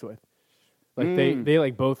had sex with. Like they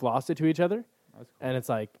like both lost it to each other, That's cool. and it's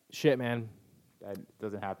like shit, man. That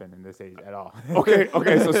doesn't happen in this age at all. Okay,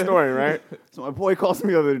 so story, right? So my boy calls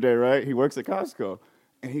me the other day, right? He works at Costco,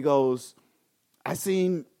 and he goes, I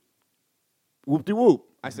seen whoop-de-whoop.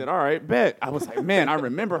 I said, all right, bet. I was like, man, I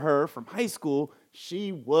remember her from high school.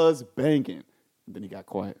 She was banging. And then he got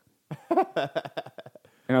quiet.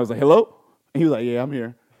 And I was like, hello? And he was like, yeah, I'm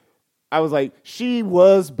here. I was like, she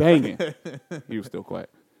was banging. He was still quiet.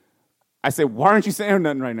 I said, why aren't you saying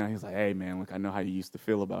nothing right now? He was like, hey, man, look, I know how you used to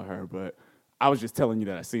feel about her, but I was just telling you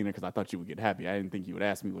that I seen her because I thought you would get happy. I didn't think you would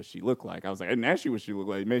ask me what she looked like. I was like, I didn't ask you what she looked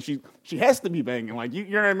like. Man, she has to be banging. Like, you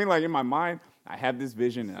know what I mean? Like, in my mind, I have this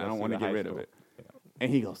vision, and I don't want to get rid of it.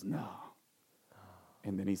 And he goes, no.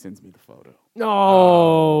 And then he sends me the photo.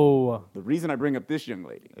 No. The reason I bring up this young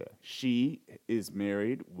lady, she is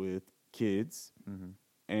married with kids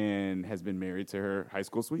and has been married to her high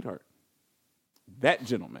school sweetheart. That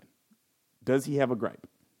gentleman, does he have a gripe?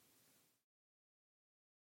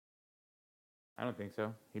 I don't think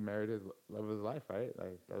so. He married his love of his life, right?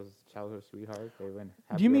 Like that was childhood sweetheart. They went.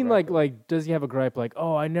 Do you mean happily ever after. like does he have a gripe like,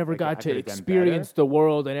 oh, I never Like, got I to could've done experience the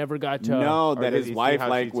world, I never got to No, Or that does his he see wife how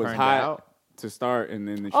like she was turned hot out? to start, and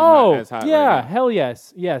then she's Oh, not as hot. yeah, right now. hell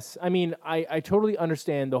yes. Yes. I mean, I totally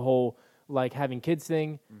understand the whole like having kids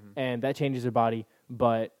thing and that changes your body,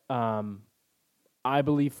 but I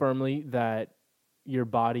believe firmly that your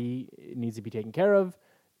body needs to be taken care of,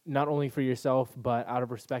 not only for yourself, but out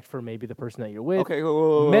of respect for maybe the person that you're with. Okay,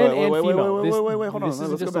 Men and female. This- hold on. this isn't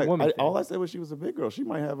Let's just go a back. woman thing. All I said was she was a big girl. She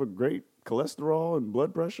might have a great cholesterol and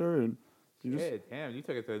blood pressure, and she just Yeah, damn, you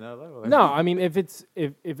took it to another level. No, I mean if it's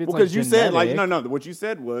because like you said like genetic- no. What you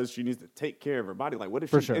said was she needs to take care of her body. Like, what if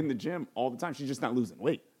For she's sure. in the gym all the time? She's just not losing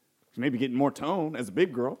weight. She may be getting more tone as a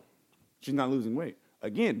big girl. She's not losing weight.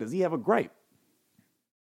 Again, does he have a gripe?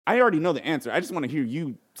 I already know the answer. I just want to hear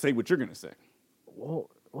you say what you're gonna say. Whoa,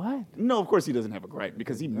 what? No, of course he doesn't have a gripe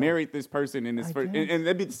because he married this person in his I first, and, guess. and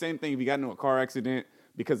that'd be the same thing if he got into a car accident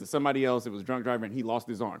because of somebody else that was drunk driver and he lost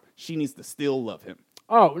his arm. She needs to still love him.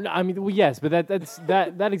 Oh, no, I mean, well, yes, but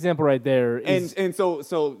that example right there is And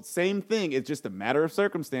so same thing. It's just a matter of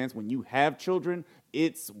circumstance. When you have children,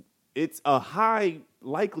 it's a high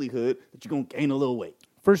likelihood that you're gonna gain a little weight.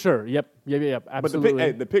 for sure. Yep, But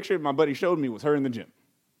absolutely. the picture my buddy showed me was her in the gym.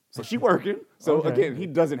 So she working. So Okay. again, he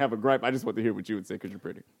doesn't have a gripe. I just want to hear what you would say because you're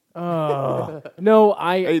pretty. No,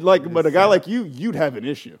 I Hey, but a guy like you, you'd have an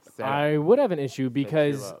issue. I would have an issue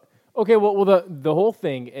because up. okay, well the whole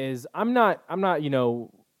thing is I'm not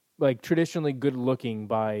like traditionally good looking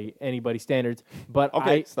by anybody's standards, but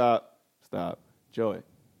Okay, stop. Joey,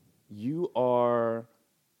 you are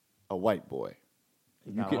a white boy.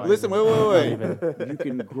 You not can white. listen, wait. You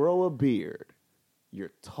can grow a beard.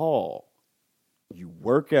 You're tall. You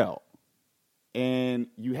work out. And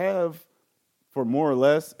you have, for more or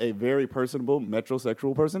less, a very personable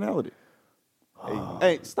metrosexual personality.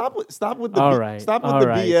 Hey, stop with the All right, stop with all the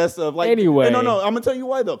right. BS of like. Anyway. No, I'm gonna tell you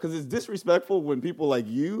why though, because it's disrespectful when people like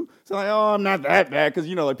you say like, "Oh, I'm not that bad," because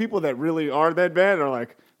like people that really are that bad are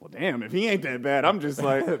like, "Well, damn, if he ain't that bad, I'm just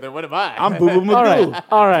like, then what am I? I'm Boo Boo all Magoo." right,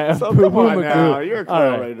 all right. So Boo come Boo on now, Magoo. you're a All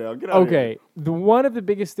clown right now. Get out of here. Okay, one of the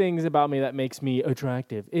biggest things about me that makes me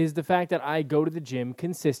attractive is the fact that I go to the gym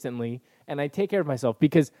consistently and I take care of myself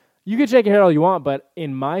because you can shake your head all you want, but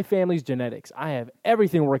in my family's genetics, I have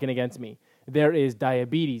everything working against me. There is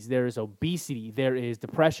diabetes, there is obesity, there is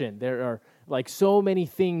depression, there are like so many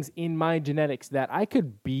things in my genetics that I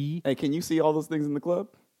could be. Hey, can you see all those things in the club?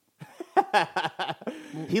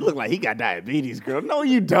 He looked like he got diabetes, girl. No,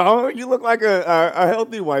 you don't. You look like a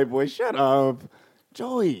healthy white boy. Shut up,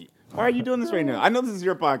 Joey. Why are you doing this right now? I know this is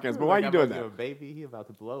your podcast, but why are you doing that? Baby, he about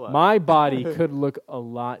to blow up. My body could look a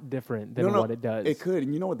lot different than what it does. It could,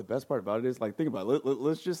 and you know what the best part about it is? Like, think about it.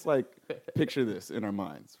 Let's just like picture this in our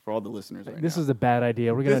minds for all the listeners right This now. is a bad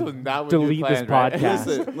idea. We're This gonna was not what you delete this planned, right? podcast.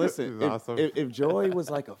 Listen. This is awesome. If Joey was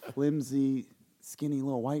like a flimsy, skinny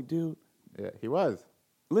little white dude, Yeah, he was.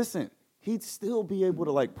 listen, he'd still be able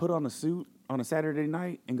to like put on a suit on a Saturday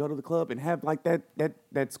night and go to the club and have like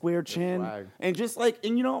that square chin swag. and just like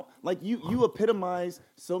and like you epitomize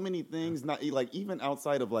so many things, not like even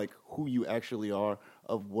outside of like who you actually are,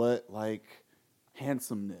 of what like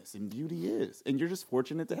handsomeness and beauty is, and you're just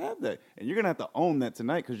fortunate to have that, and you're gonna have to own that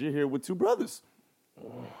tonight because you're here with two brothers.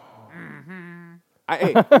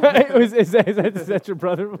 Hey, is that your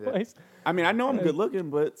brother voice? I mean, I know I'm good looking,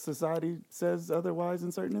 but society says otherwise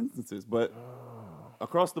in certain instances. But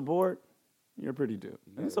across the board, you're a pretty dude.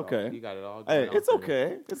 And it's okay. You got it all. Hey, going on it's for you.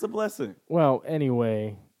 okay. It's a blessing. Well,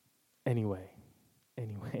 anyway,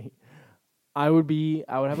 I would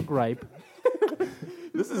have a gripe.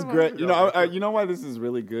 This is great. You know why this is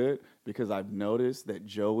really good? Because I've noticed that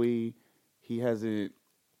Joey, he hasn't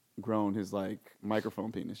grown his like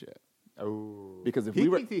microphone penis yet. Oh, Because if he we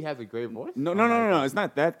were thinks he has a great voice. no, it's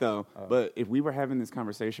not that though. But if we were having this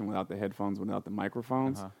conversation without the headphones, without the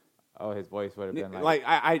microphones. Oh, his voice would have been Like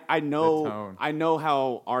I the tone. know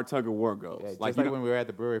how our tug of war goes. Yeah, just like like you know- when we were at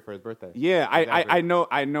the brewery for his birthday. Yeah, Exactly.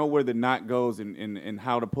 I know where the knot goes and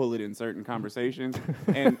how to pull it in certain conversations,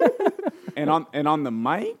 and on the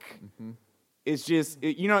mic, it's just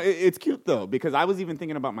it's cute though because I was even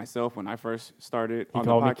thinking about myself when I first started He on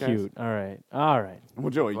called the me podcast. cute. All right. Well,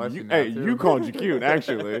 Joey, Bless you, you now, hey, too. you called you cute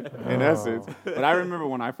actually in essence. But I remember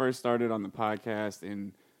when I first started on the podcast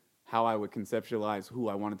and how I would conceptualize who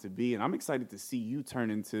I wanted to be, and I'm excited to see you turn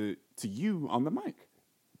into you on the mic.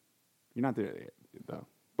 You're not there yet though.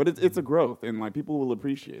 But it's a growth, and like people will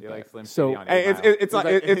appreciate You're that. like Slim So- Shady on 8 Hey, Mile. it's He's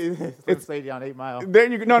like- Slim Shady on 8 Mile. There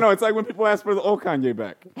you go. No, it's like when people ask for the old Kanye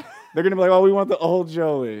back. They're gonna be like, "Oh, we want the old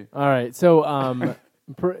Joey." All right. So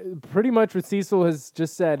Pretty much what Cecil has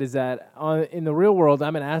just said is that in the real world,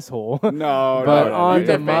 I'm an asshole. No, But no, on You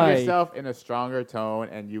the defend mic, yourself in a stronger tone,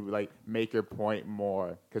 and you like make your point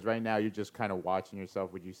more. Because right now you're just kind of watching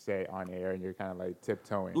yourself what you say on air, and you're kind of like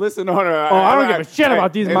tiptoeing. Listen, hold on. Oh, I don't give a shit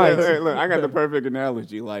about these mics. Look, I got the perfect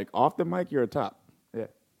analogy. Like off the mic, you're a top. Yeah.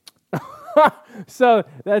 so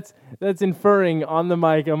that's inferring on the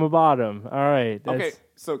mic I'm a bottom. All right. Okay,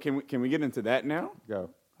 so can we get into that now? Go.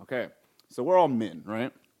 Okay, so we're all men,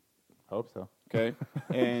 right? Hope so. Okay,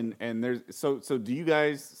 and there's so do you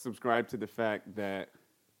guys subscribe to the fact that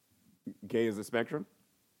gay is a spectrum?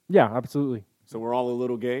 Yeah, absolutely. So we're all a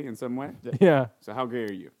little gay in some way. Yeah. So how gay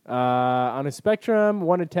are you? On a spectrum,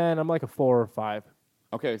 1 to 10, I'm like a 4 or 5.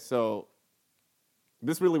 Okay, so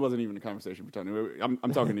this really wasn't even a conversation for Tony.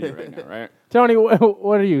 I'm talking to you right now, right? Tony,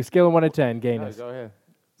 what are you? Scale of 1 to 10, No, gayness. go ahead.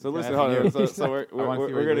 So listen, ask hold you. on. So we're wanna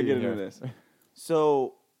see we're where gonna you're get leading into here. this.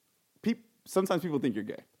 So, sometimes people think you're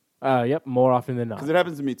gay Yep, more often than not. because it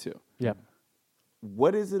happens to me too. Yep.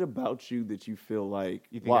 What is it about you that you feel like?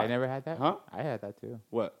 You think why? I never had that? Huh? I had that too.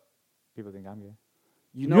 What? People think I'm gay.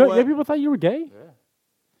 You know what? Yeah, people thought you were gay? Yeah.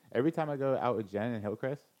 Every time I go out with Jen and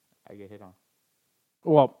Hillcrest, I get hit on.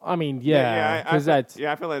 Well, I mean, yeah, because that's...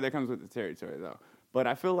 I feel like that comes with the territory though. But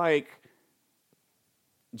I feel like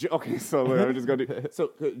okay, so let me just go do.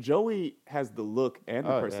 So Joey has the look and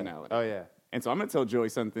the personality. Yeah. Oh yeah. And so I'm gonna tell Joey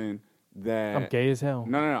something that I'm gay as hell.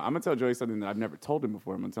 No. I'm gonna tell Joey something that I've never told him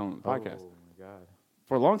before. I'm gonna tell him on the podcast. Oh my god.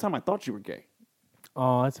 For a long time, I thought you were gay.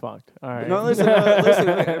 Oh, that's fucked. All right. No, listen,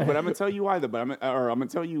 but I'm gonna tell you why. Though, but I'm gonna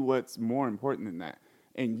tell you what's more important than that.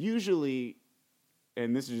 And usually,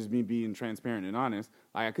 and this is just me being transparent and honest,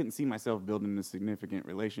 I couldn't see myself building a significant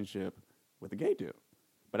relationship with a gay dude.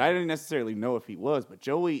 But I didn't necessarily know if he was. But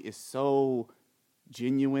Joey is so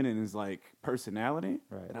genuine in his like personality,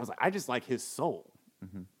 Right. and I was like, I just like his soul.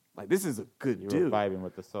 Mm-hmm. Like this is a good You dude. were vibing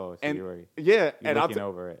with the soul, so And you were yeah, and looking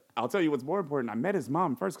over it. I'll tell you what's more important. I met his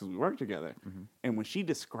mom first because we worked together. Mm-hmm. And when she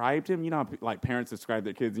described him, you know how like parents describe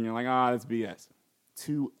their kids and you're like, that's BS.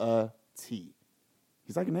 To a T.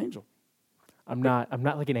 He's like an angel. I'm not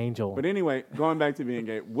like an angel. But anyway, going back to being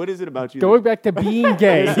gay, what is it about you? Going back to being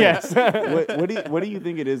gay, yes. What do you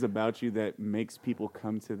think it is about you that makes people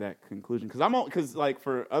come to that conclusion? Because like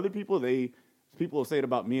for other people, people will say it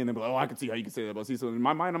about me and they'll be like, oh, I can see how you can say that about Cecil. In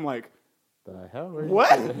my mind, I'm like, The hell? Where you-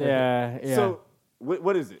 what? Yeah. So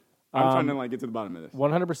what is it? I'm trying to like get to the bottom of this.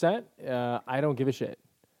 100%. I don't give a shit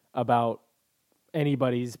about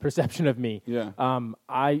anybody's perception of me. Yeah.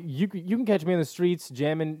 You can catch me in the streets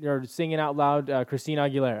jamming or singing out loud Christina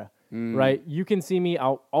Aguilera, right? You can see me.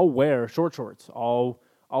 I'll wear short shorts.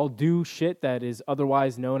 I'll do shit that is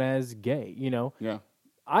otherwise known as gay. You know. Yeah.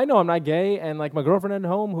 I know I'm not gay, and like my girlfriend at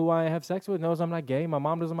home, who I have sex with, knows I'm not gay. My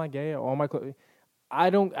mom knows I'm not gay. All my I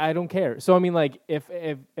don't care. So I mean, like, if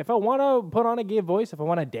I want to put on a gay voice, if I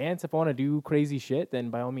want to dance, if I want to do crazy shit, then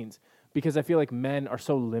by all means. Because I feel like men are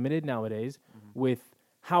so limited nowadays with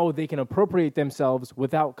how they can appropriate themselves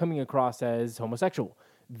without coming across as homosexual.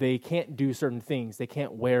 They can't do certain things. They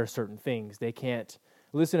can't wear certain things. They can't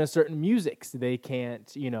listen to certain musics. They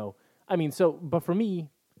can't, I mean, but for me,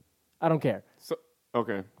 I don't care. So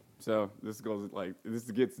okay. So this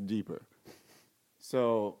gets deeper.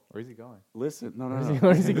 So Where's he going? listen, no.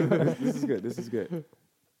 Where's he going? This is good.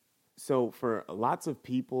 So for lots of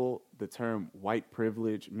people, the term white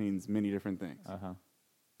privilege means many different things. Uh-huh.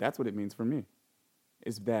 That's what it means for me.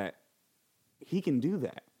 Is that he can do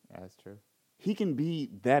that. Yeah, that's true. He can be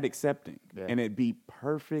that accepting, Yeah. and it'd be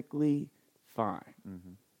perfectly fine.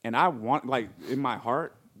 Mm-hmm. And I want, like, in my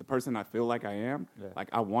heart, the person I feel like I am, Yeah. like,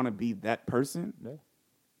 I want to be that person. Yeah.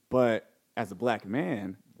 But as a black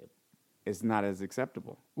man, it's not as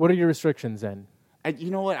acceptable. What are your restrictions then?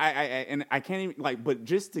 You know what? I can't even, like, but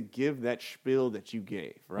just to give that spiel that you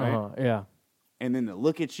gave, right? Yeah. And then to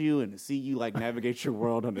look at you and to see you, like, navigate your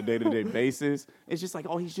world on a day-to-day basis, it's just like,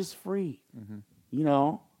 oh, he's just free. Mm-hmm. You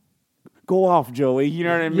know? Go off, Joey. You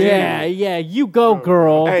know what I mean? Yeah, you go,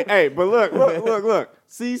 girl. Hey, but look.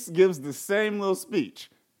 Cease gives the same little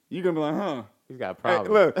speech. You're going to be like, huh? He's got a Hey,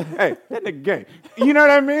 problem. look, hey, that nigga gay. You know what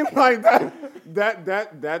I mean? Like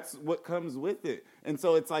that's what comes with it. And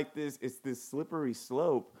so it's like this slippery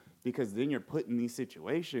slope because then you're put in these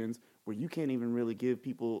situations where you can't even really give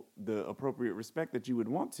people the appropriate respect that you would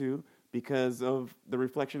want to because of the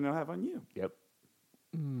reflection they'll have on you. Yep.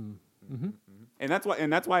 Mm-hmm. And that's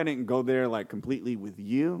why I didn't go there like completely with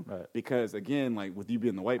you, Right. because again, like with you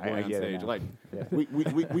being the white boy I on get it stage, now. like Yeah.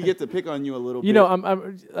 we get to pick on you a little bit. You know,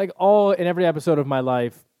 I'm like all in every episode of my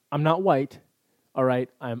life. I'm not white, all right.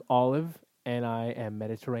 I'm olive and I am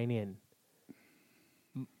Mediterranean.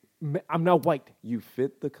 I'm not white. You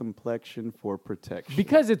fit the complexion for protection.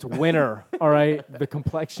 Because it's winter, all right? The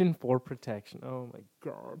complexion for protection. Oh, my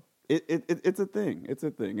God. It's a thing. It's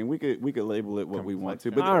a thing, and we could label it what we want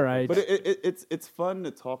to. But all right. But it's fun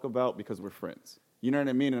to talk about because we're friends. You know what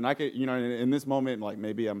I mean? And I could, in this moment, like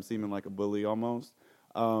maybe I'm seeming like a bully almost.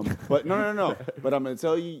 But no. But I'm gonna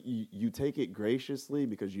tell you, you take it graciously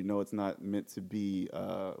because you know it's not meant to be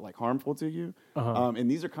like harmful to you. And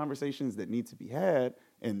these are conversations that need to be had.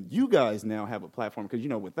 And you guys now have a platform because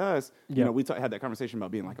with us, we had that conversation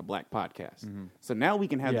about being like a black podcast. So now we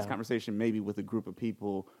can have this conversation maybe with a group of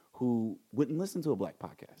people who wouldn't listen to a black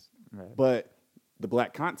podcast, but the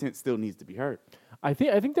black content still needs to be heard. I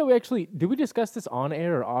think that did we discuss this on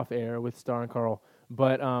air or off air with Star and Carl?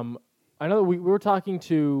 But I know that we were talking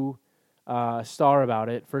to Star about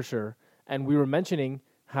it for sure, and we were mentioning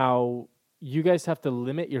how you guys have to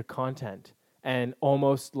limit your content and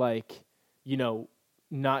almost like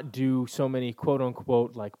not do so many quote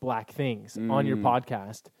unquote like black things on your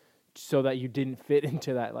podcast, so that you didn't fit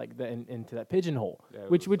into that into that pigeonhole,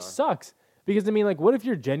 which sucks. Because I mean, like, what if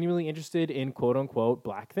you're genuinely interested in quote unquote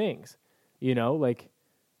black things, like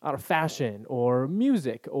out of fashion or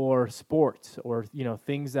music or sports or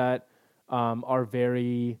things that are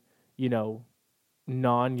very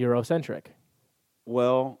non-Eurocentric.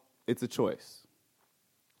 Well, it's a choice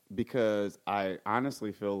because I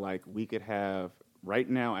honestly feel like we could have right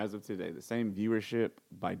now, as of today, the same viewership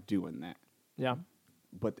by doing that. Yeah.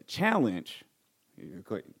 But the challenge,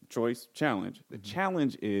 choice, challenge, the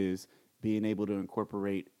challenge is being able to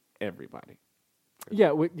incorporate everybody.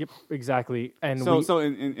 Yeah, exactly. And so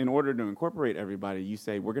in order to incorporate everybody, you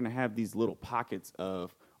say we're going to have these little pockets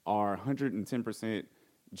of our 110%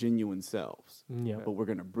 genuine selves. Yeah. But we're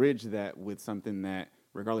going to bridge that with something that,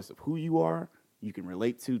 regardless of who you are, you can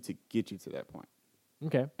relate to get you to that point.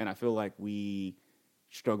 Okay. And I feel like we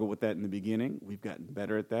struggled with that in the beginning. We've gotten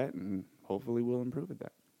better at that, and hopefully we'll improve at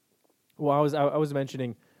that. Well, I was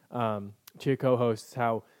mentioning to your co-hosts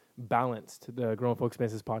how balanced the Grown Folks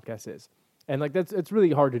Business podcast is, and like it's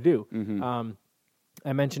really hard to do. Mm-hmm.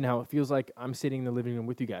 I mentioned how it feels like I'm sitting in the living room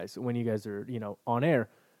with you guys when you guys are on air,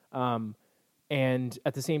 and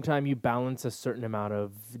at the same time you balance a certain amount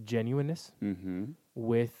of genuineness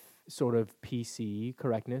with sort of PC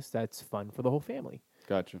correctness that's fun for the whole family.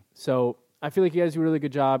 Gotcha. So I feel like you guys do a really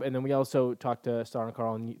good job. And then we also talked to Star and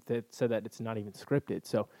Carl, and that said that it's not even scripted.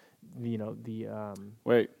 So,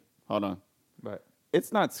 Wait, hold on. But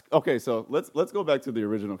it's not okay. So let's go back to the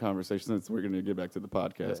original conversation since we're going to get back to the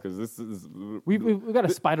podcast because this is we've got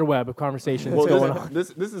a spider web of conversations going going on.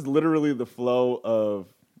 This is literally the flow of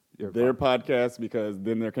their podcast because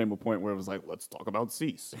then there came a point where it was like, let's talk about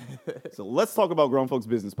Cease. So let's talk about Grown Folks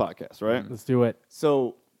Business Podcast, right? Let's do it.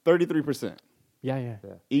 So 33%. Yeah.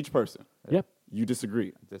 Each person. Yep. You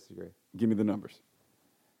disagree. Disagree. Give me the numbers.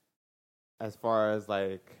 As far as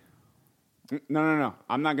like... No.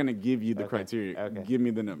 I'm not going to give you the criteria. Okay. Give me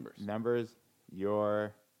the numbers. Numbers,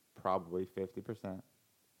 you're probably 50%.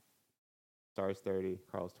 Star's 30,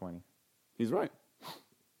 Carl's 20. He's right.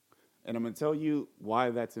 And I'm going to tell you why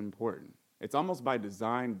that's important. It's almost by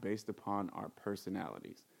design based upon our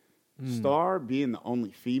personalities. Star, being the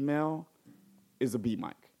only female, is a B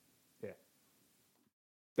mic. Yeah.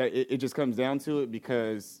 That it just comes down to it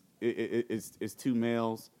because it's two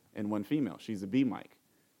males and one female. She's a B mic.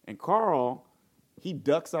 And Carl, he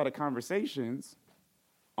ducks out of conversations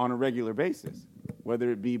on a regular basis,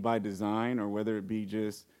 whether it be by design or whether it be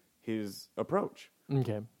just his approach.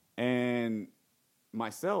 Okay. And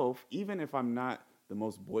myself, even if I'm not the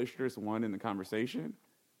most boisterous one in the conversation,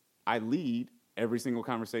 I lead every single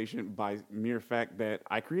conversation by mere fact that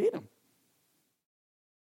I create them.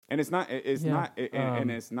 And it's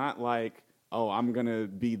not like, oh, I'm going to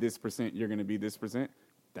be this percent, you're going to be this percent.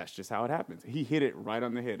 That's just how it happens. He hit it right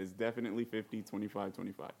on the head. It's definitely 50, 25,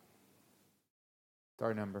 25.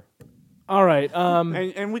 Star number. All right.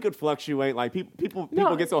 And we could fluctuate. Like people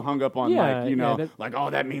get so hung up on like oh,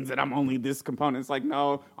 that means that I'm only this component. It's like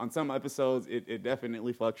no. On some episodes, it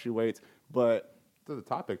definitely fluctuates. But To the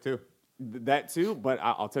topic too. That too. But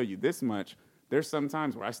I'll tell you this much: there's some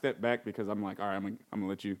times where I step back because I'm like, all right, I'm gonna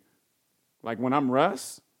let you. Like when I'm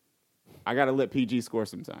Russ, I gotta let PG score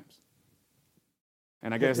sometimes.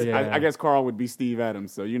 And I guess Carl would be Steve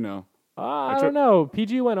Adams. So I don't know.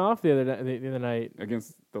 PG went off the other night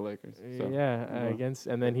against the Lakers. So, against,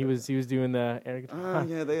 and then he was doing the air guitar.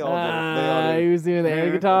 Yeah, they all did. He was doing the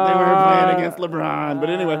air guitar. They were playing against LeBron. But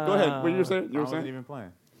anyway, go ahead. What you were saying? I wasn't even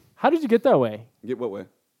playing. How did you get that way? Get what way?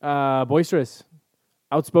 Boisterous,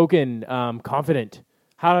 outspoken, confident.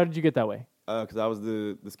 How did you get that way? Because I was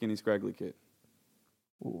the skinny, scraggly kid.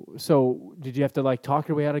 So did you have to like talk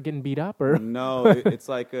your way out of getting beat up, or? No, it's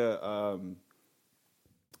like a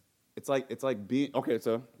it's like being okay.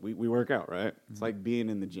 So we work out, right? It's like being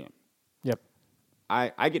in the gym. Yep.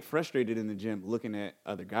 I get frustrated in the gym looking at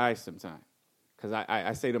other guys sometimes because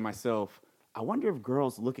I say to myself, I wonder if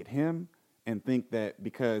girls look at him and think that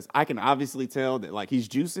because I can obviously tell that like he's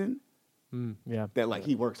juicing, Yeah. that like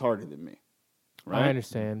he works harder than me, right? I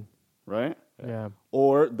understand. Right? Yeah.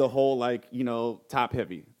 Or the whole like top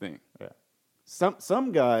heavy thing. Yeah.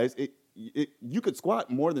 Some guys you could squat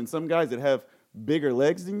more than some guys that have bigger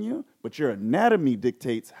legs than you, but your anatomy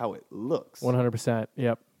dictates how it looks. 100%.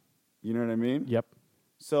 Yep. You know what I mean? Yep.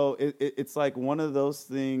 So it's like one of those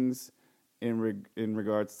things in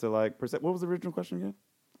regards to like what was the original question again?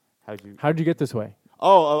 How'd you get this way?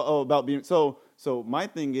 Oh, about being so my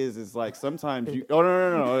thing is like sometimes you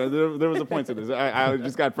no there was a point to this. I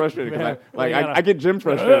just got frustrated because I get gym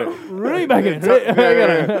frustrated. Really back in.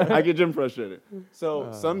 I get gym frustrated.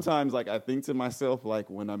 So sometimes like I think to myself like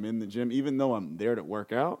when I'm in the gym, even though I'm there to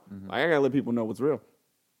work out, like, I gotta let people know what's real.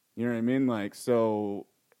 You know what I mean? Like so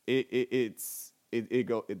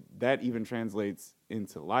that even translates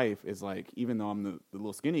into life is like even though I'm the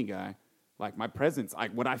little skinny guy, like my presence,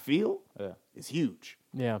 like what I feel is huge.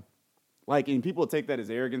 Yeah. Like, and people take that as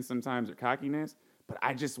arrogance sometimes or cockiness, but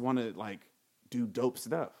I just want to like do dope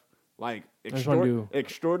stuff. Like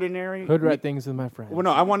extraordinary. Hood rat things with my friends. Well,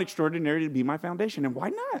 no, I want extraordinary to be my foundation, and why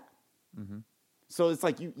not? Mm-hmm. So it's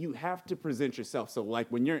like you have to present yourself. So like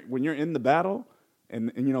when you're in the battle,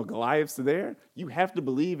 and Goliath's there, you have to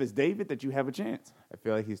believe as David that you have a chance. I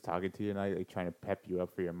feel like he's talking to you tonight, like trying to pep you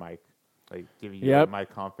up for your mic. Like giving you my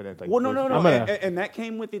confidence. Like, well, no. And that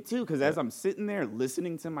came with it too, because as I'm sitting there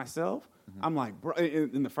listening to myself, I'm like, bro.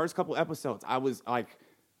 In the first couple episodes, I was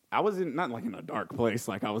not like in a dark place,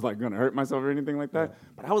 like I was like going to hurt myself or anything like that.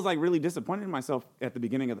 But I was like really disappointed in myself at the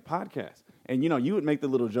beginning of the podcast. And you would make the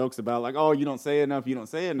little jokes about like, oh, you don't say enough.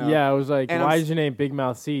 Yeah, I was like, why is your name Big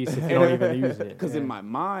Mouth Cease if you don't even use it? Because in my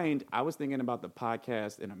mind, I was thinking about the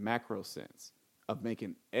podcast in a macro sense of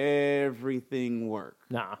making everything work.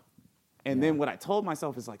 Nah. And then what I told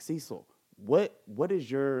myself is like, Cecil, what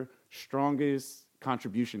is your strongest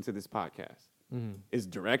contribution to this podcast? Is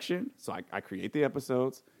direction. So I create the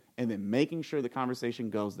episodes and then making sure the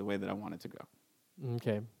conversation goes the way that I want it to go.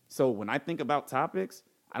 Okay. So when I think about topics,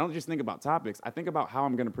 I don't just think about topics. I think about how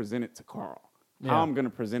I'm going to present it to Carl, how I'm going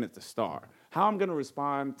to present it to Star, how I'm going to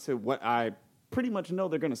respond to what I pretty much know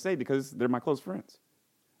they're going to say because they're my close friends.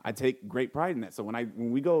 I take great pride in that. So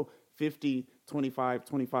when we go 50, 25,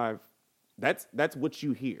 25, that's what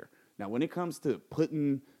you hear. Now, when it comes to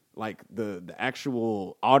putting like the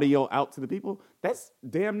actual audio out to the people, that's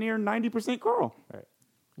damn near 90% Carl. Right.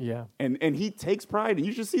 Yeah. And he takes pride, and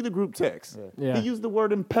you should see the group text. Yeah. He used the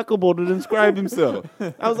word impeccable to describe himself.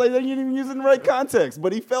 I was like, you didn't even use it in the right context,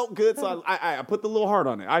 but he felt good, so I put the little heart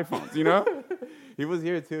on it. iPhones, He was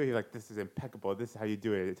here too. He's like, this is impeccable. This is how you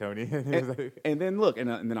do it, Tony. And then look, and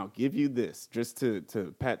then I'll give you this just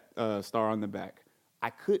to pat Star on the back. I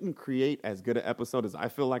couldn't create as good an episode as I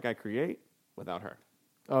feel like I create without her.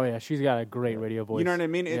 Oh yeah, she's got a great radio voice. You know what I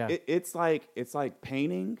mean? Yeah. It's like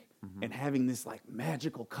painting and having this like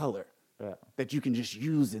magical color that you can just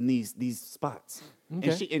use in these spots.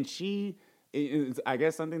 Okay. And she I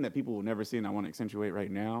guess something that people will never see, and I want to accentuate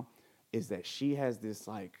right now, is that she has this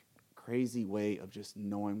like crazy way of just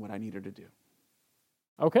knowing what I need her to do.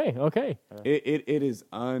 Okay. It is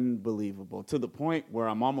unbelievable to the point where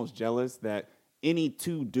I'm almost jealous that any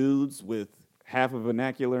two dudes with half a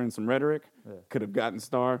vernacular and some rhetoric could have gotten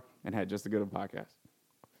Star and had just as good a podcast.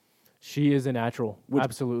 She is a natural.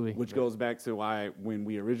 Absolutely. Which goes back to why when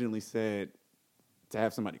we originally said to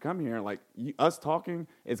have somebody come here, like us talking,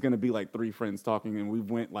 it's going to be like three friends talking, and we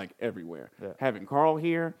went like everywhere. Yeah. Having Carl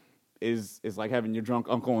here is like having your drunk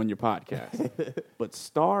uncle on your podcast. But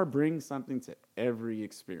Star brings something to every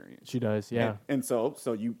experience. She does, yeah. And so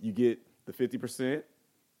you get the 50%.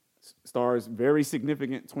 Star's very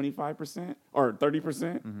significant 25% or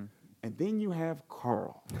 30%. And then you have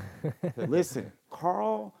Carl. Listen,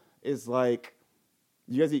 Carl is like,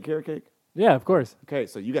 you guys eat carrot cake? Yeah, of course. Okay,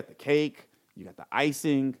 so you got the cake, you got the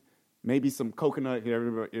icing, maybe some coconut.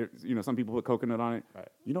 Some people put coconut on it. Right.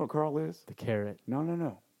 You know what Carl is? The carrot.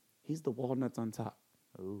 No. He's the walnuts on top.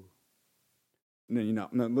 Ooh. No,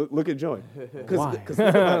 look at Joey. Why? Because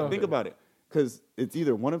think about it. Because it's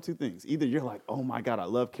either one of two things. Either you're like, oh my God, I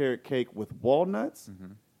love carrot cake with walnuts,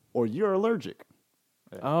 or you're allergic.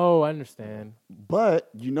 Oh, I understand. But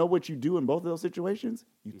you know what you do in both of those situations?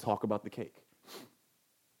 You talk about the cake.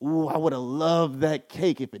 Ooh, I would have loved that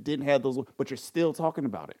cake if it didn't have those, but you're still talking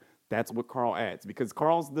about it. That's what Carl adds, because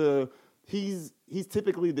Carl's he's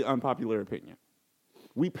typically the unpopular opinion.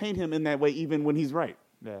 We paint him in that way even when he's right.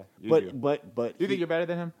 Yeah. But You think you're better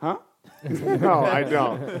than him? huh? No, I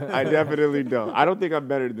don't. I definitely don't. I don't think I'm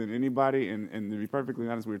better than anybody. And to be perfectly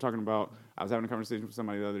honest, we were talking about. I was having a conversation with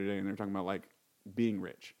somebody the other day, and they were talking about like being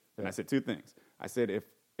rich. And I said two things. I said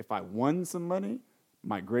if I won some money,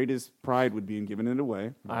 my greatest pride would be in giving it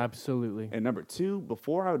away. Absolutely. And number two,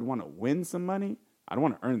 before I would want to win some money, I'd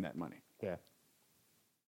want to earn that money. Yeah.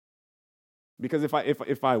 Because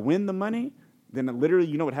if I win the money, then literally,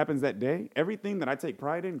 you know what happens that day? Everything that I take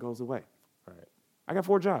pride in goes away. Right. I got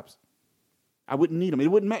 4 jobs. I wouldn't need them.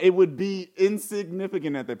 It would be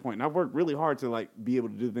insignificant at that point. And I've worked really hard to like be able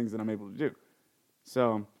to do things that I'm able to do.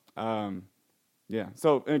 So, yeah.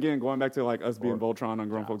 So again, going back to like us being Voltron on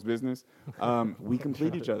Grown Folks Business, we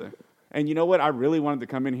complete each other. And you know what? I really wanted to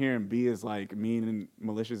come in here and be as like mean and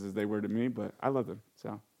malicious as they were to me, but I love them.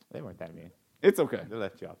 So They weren't that mean. it's okay. They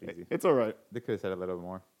left you off easy. It's all right. They could have said a little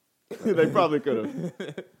more. They probably could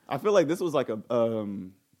have. I feel like this was like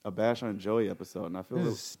a bash on Joey episode, and I feel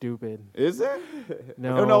This is stupid. is it?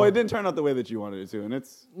 No. Oh, no, it didn't turn out the way that you wanted it to, and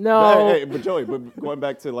it's No. But Joey, but going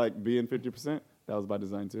back to like being 50%, that was by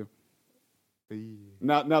design too.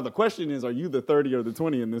 Now the question is, are you the 30 or the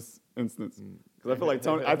 20 in this instance? Because I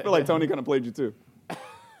feel like Tony kind of played you too.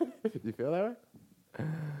 You feel that way?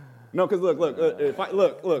 No, because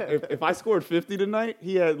if I scored 50 tonight,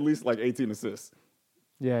 he had at least like 18 assists.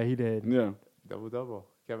 Yeah, he did. Yeah. Double.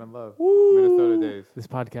 Kevin Love. Minnesota days. This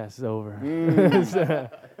podcast is over. Mm.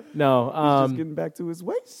 No. He's just getting back to his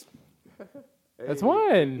waist. That's Hey,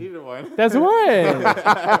 one. We needed one. That's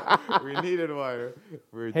one. We needed one.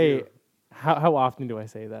 We're Hey, due. how often do I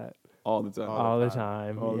say that? All the time. All the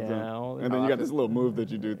time. All the Yeah. time. all the And then you time. got this little move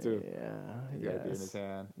that you do too. Yeah. He's got a beer in his Yes.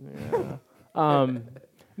 hand. Yeah.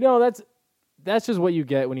 No, that's just what you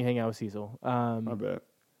get when you hang out with Cecil. My bad.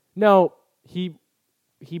 No, he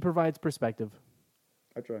provides perspective,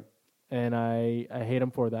 I try. and I hate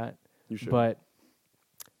him for that. You should. But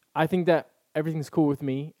I think that everything's cool with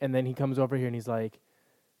me, and then he comes over here and he's like,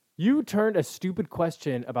 "You turned a stupid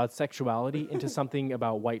question about sexuality into something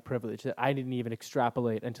about white privilege that I didn't even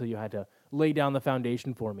extrapolate until you had to lay down the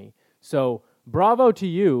foundation for me." So bravo to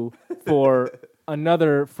you for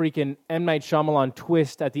another freaking M. Night Shyamalan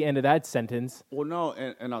twist at the end of that sentence. Well, no,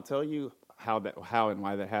 and I'll tell you how and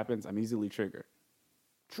why that happens. I'm easily triggered.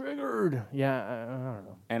 Triggered. Yeah, I don't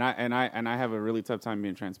know. And I have a really tough time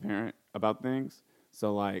being transparent about things.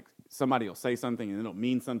 So like somebody will say something and it'll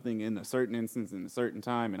mean something in a certain instance in a certain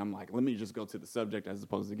time, and I'm like, let me just go to the subject as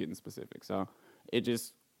opposed to getting specific. So it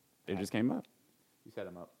just came up. You set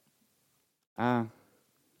him up.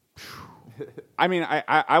 I mean,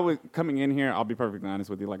 I was coming in here. I'll be perfectly honest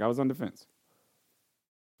with you. Like I was on defense.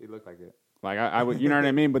 He looked like it. Like I would, you know what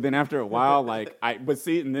I mean. But then after a while,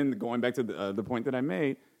 and then going back to the point that I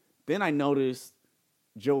made, then I noticed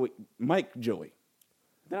Mike Joey.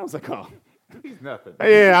 Then I was like, oh, He's nothing.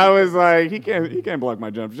 yeah. I was like, he can't block my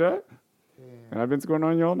jump shot. And I've been scoring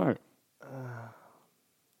on you all night.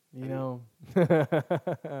 You know.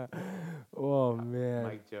 Oh man.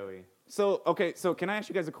 Mike Joey. So okay, so can I ask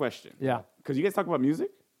you guys a question? Yeah. Because you guys talk about music.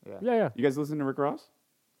 Yeah. You guys listen to Rick Ross?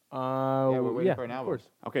 we're waiting for an of album. course.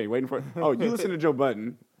 Okay, waiting for. Oh, you listen to Joe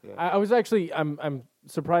Budden. I was actually I'm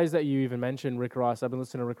surprised that you even mentioned Rick Ross. I've been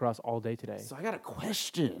listening to Rick Ross all day today. So I got a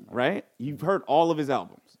question. Right? You've heard all of his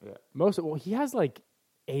albums. He has like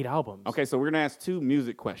 8 albums. Okay, so we're gonna ask 2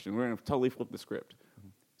 music questions. We're gonna totally flip the script.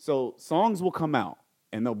 So songs will come out,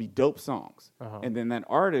 and they'll be dope songs, and then that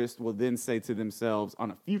artist will then say to themselves, on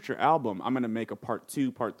a future album, I'm gonna make a part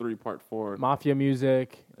 2, part 3, part 4. Mafia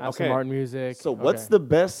music, Aston Okay. Martin music. So what's the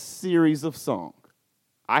best series of song?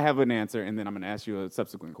 I have an answer, and then I'm gonna ask you a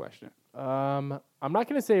subsequent question. I'm not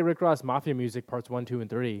gonna say Rick Ross Mafia music parts 1, 2, and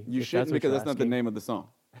 3. You if shouldn't what because you're that's not the asking. name of the song.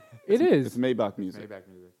 It is. It's Maybach music. Maybach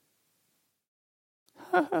music.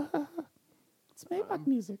 It's Maybach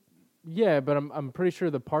music. Yeah, but I'm pretty sure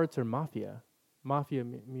the parts are Mafia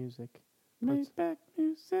music. Maybach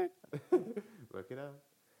music. Look it up.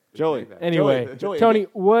 Joey. Maybach. Anyway, Joey, Tony,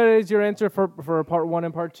 what is your answer for part 1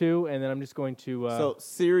 and part 2? And then I'm just going to. So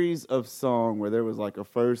series of song where there was like a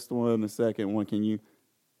first one, a second one. Can you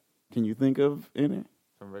think of any?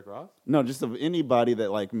 From Rick Ross? No, just of anybody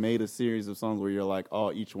that like made a series of songs where you're like,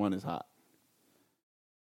 oh, each one is hot.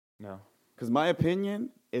 No. Because my opinion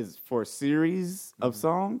is for a series of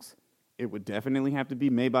songs, it would definitely have to be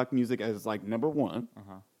Maybach music as like number 1.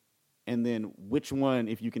 And then which one,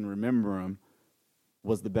 if you can remember them,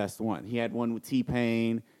 was the best one. He had one with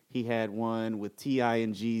T-Pain. He had one with T.I.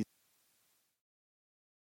 and G.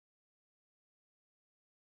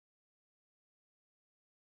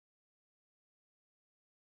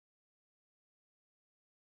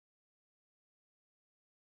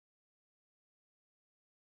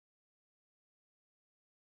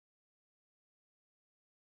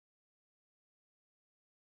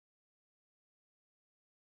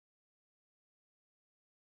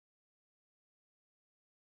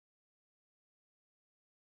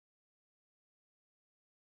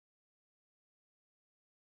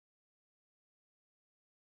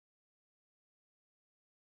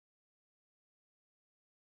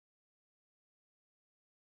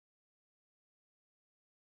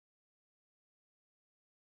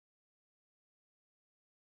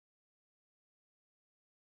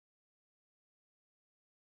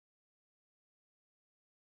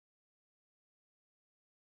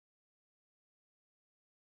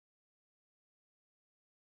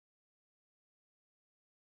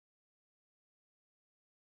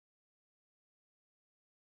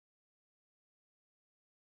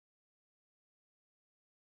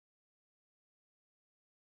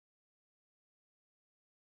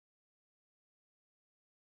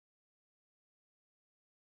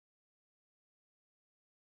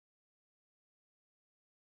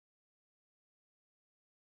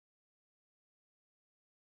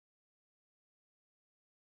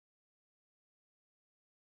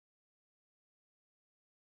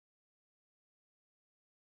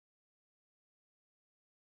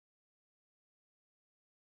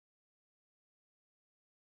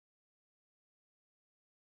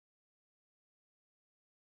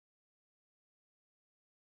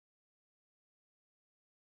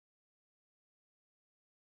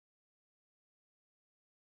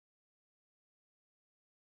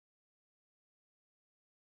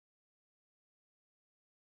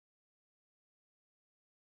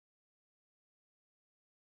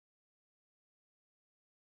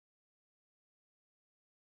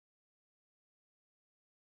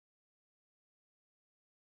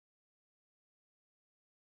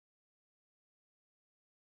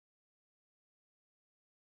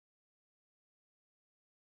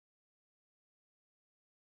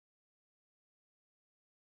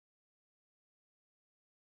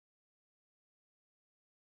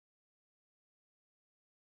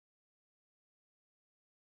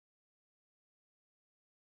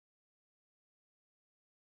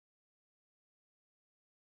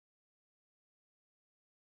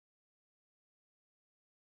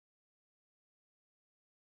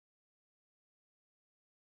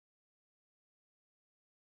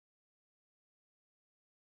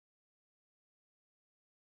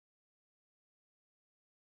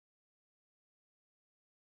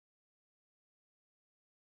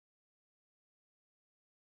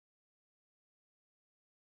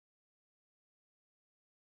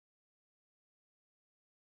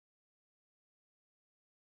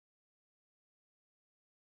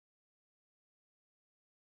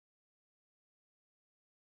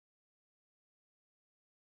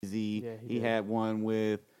 Jay-Z. Yeah, he did. had one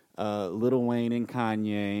with Lil Wayne and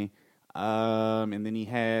Kanye. And then he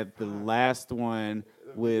had the last one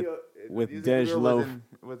with Dej Loaf.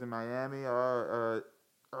 Was in Miami or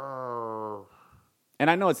oh, And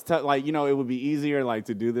I know it's tough. Like, you know, it would be easier like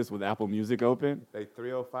to do this with Apple Music open. like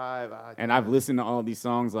 305. And I've listened to all these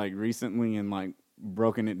songs like recently and like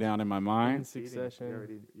broken it down in my In mind.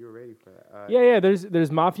 succession. You were ready for that. Yeah.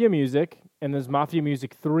 There's Mafia Music, and there's Mafia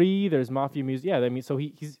Music 3. There's Mafia Music. Yeah, I mean, so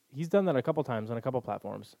he's done that a couple times on a couple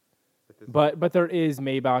platforms. But there is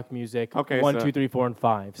Maybach Music. Okay, 1, so- 2, 3, 4, and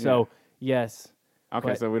 5. So yes. Okay,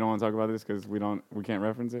 But- so we don't want to talk about this because we can't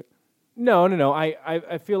reference it. No.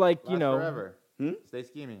 I feel like Last you know. forever. Hmm? Stay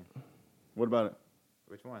scheming. What about it?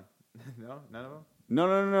 Which one? No, none of them.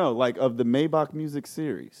 No. Like of the Maybach Music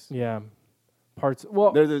series. Yeah. Parts.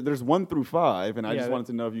 Well, There's 1 through 5, and I Yeah, just that- wanted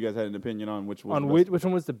to know if you guys had an opinion on which was on the which best.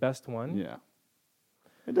 one was the best one? Yeah.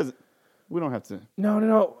 It doesn't. We don't have to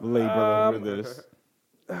No. labor over this.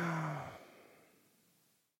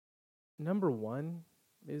 Number 1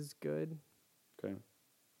 is good. Okay.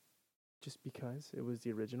 Just because it was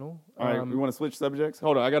the original. All right. We want to switch subjects.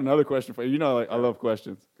 Hold on. I got another question for you. You know, like I love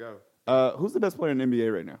questions. Go. Who's the best player in the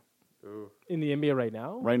NBA right now? Ooh, in the NBA right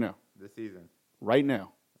now. Right now. this season. Right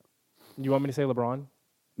now. You want me to say LeBron?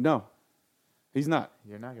 No. He's not.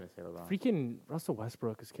 You're not gonna say LeBron. Freaking Russell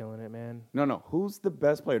Westbrook is killing it, man. No. Who's the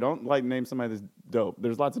best player? Don't like name somebody that's dope.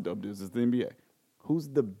 There's lots of dope dudes. It's the NBA. Who's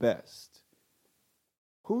the best?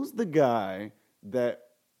 Who's the guy that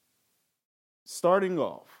starting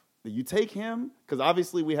off, that you take him, because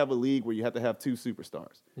obviously we have a league where you have to have 2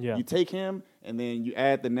 superstars. Yeah. You take him and then you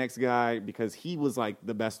add the next guy because he was like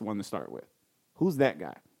the best one to start with. Who's that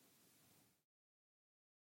guy?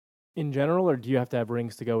 In general, or do you have to have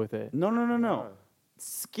rings to go with it? No.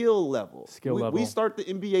 Skill level. Skill We level. start the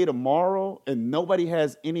NBA tomorrow and nobody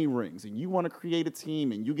has any rings, and you want to create a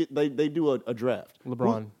team and you get they do a draft.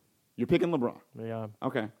 LeBron. You're picking LeBron. Yeah.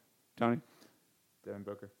 Okay. Tony? Devin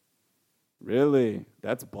Booker. Really?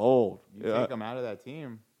 That's bold. You take him out of that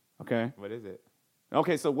team. Okay. What is it?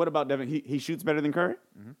 Okay, so what about Devin? He shoots better than Curry?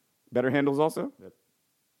 Mhm. Better handles also?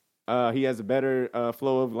 Yep. He has a better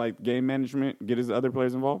flow of like game management, get his other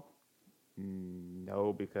players involved?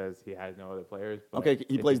 No, because he has no other players. but Okay,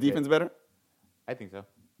 he if plays did- defense better? I think so.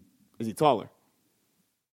 Is he taller?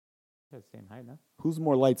 They're the same height, no? Who's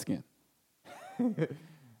more light skinned?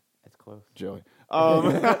 That's close. Joey.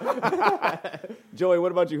 Joey,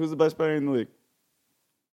 what about you? Who's the best player in the league?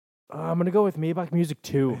 I'm gonna go with Maybach Music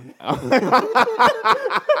 2.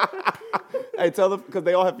 Hey, tell them, because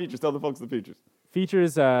they all have features. Tell the folks the features.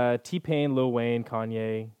 Features T-Pain, Lil Wayne,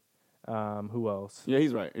 Kanye. Who else? Yeah,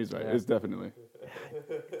 he's right. He's right. Yeah. It's definitely.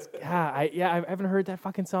 I haven't heard that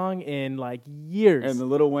fucking song in like years. And the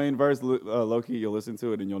Lil Wayne verse, low-key, you'll listen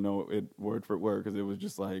to it and you'll know it word for word because it was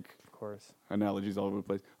just like of course. analogies all over the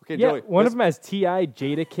place. Okay, Yeah, Joey. one of them has T.I.,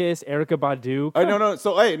 Jadakiss, Erykah Badu. No.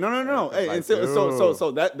 So, hey, no. Hey, and Badu.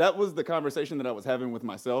 so that was the conversation that I was having with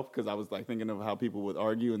myself because I was like thinking of how people would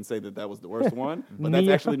argue and say that was the worst one, but that's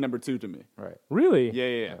Nia. actually number 2 to me. Right. Really?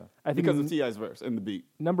 Yeah. I think because of T.I.'s verse and the beat.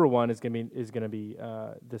 Number 1 is gonna be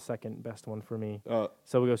the second best one for me.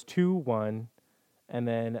 So it goes 2, 1, and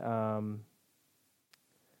then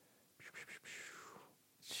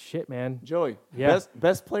shit, man. Joey, Yeah.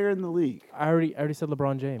 best player in the league. I already said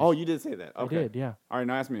LeBron James. Oh, you did say that. Okay. I did, yeah. All right,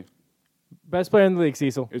 now ask me. Best player in the league,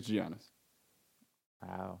 Cecil. It's Giannis.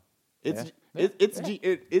 Wow. It's Yeah. it's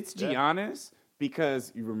Giannis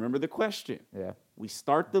because you remember the question. Yeah. We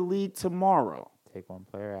start the league tomorrow. Take one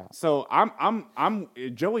player out. So I'm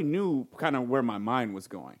Joey knew kind of where my mind was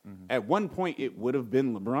going. At one point it would have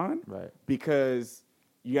been LeBron. Right. Because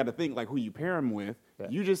you got to think like who you pair him with. Yeah.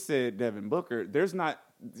 You just said Devin Booker.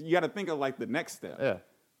 You got to think of like the next step. Yeah.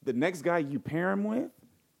 The next guy you pair him with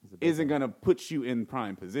isn't going to put you in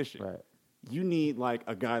prime position. Right. You need like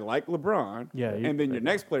a guy like LeBron. Yeah, and then your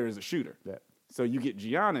next player is a shooter. Yeah. So you get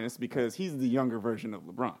Giannis because he's the younger version of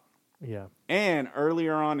LeBron. Yeah. And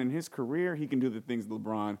earlier on in his career, he can do the things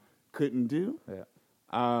LeBron couldn't do. Yeah.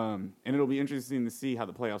 And it'll be interesting to see how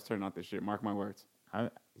the playoffs turn out this year. Mark my words. I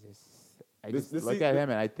This just look at him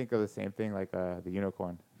and I think of the same thing, like the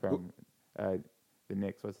unicorn from the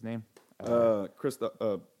Knicks. What's his name?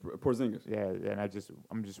 Porzingis. Yeah, and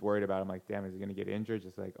I'm just worried about him. Like, damn, is he gonna get injured?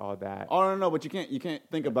 Just like all that. Oh no, but you can't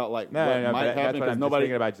think about like No, what no, might but that's happen what I'm because just nobody.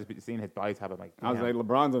 thinking about. Just seeing his body type. I'm like, I was damn. like,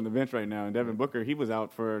 LeBron's on the bench right now, and Devin Booker, he was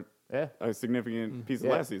out for yeah. a significant piece of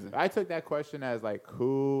Yeah. last season. I took that question as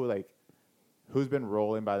who's been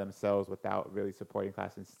rolling by themselves without really supporting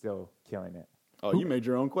class and still killing it. Oh, you made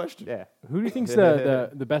your own question. Yeah, Who do you think's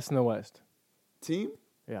the best in the West? Team?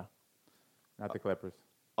 Yeah. not the Clippers.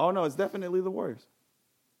 Oh no, it's definitely the Warriors.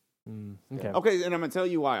 Okay. Okay, and I'm gonna tell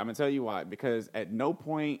you why. Because at no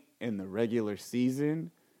point in the regular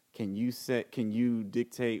season can you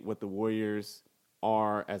dictate what the Warriors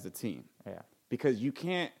are as a team. Yeah. Because you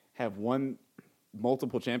can't have won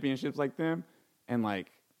multiple championships like them and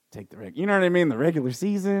like take you know what I mean? The regular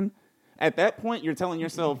season. At that point, you're telling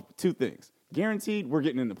yourself two things. Guaranteed, we're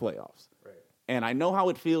getting in the playoffs. Right. And I know how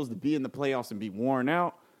it feels to be in the playoffs and be worn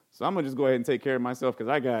out. So I'm gonna just go ahead and take care of myself because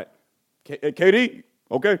I got KD.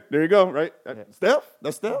 Okay, there you go. Right, Steph.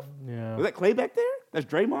 That's Steph. Yeah. Was that Clay back there? That's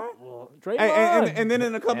Draymond. Well, Draymond. And then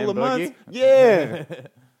in a couple of And Boogie. months, yeah,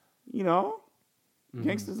 you know,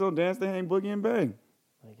 gangsters don't dance, they hang boogie and bang.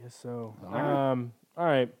 I guess so. All right. All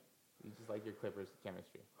right. You just like your Clippers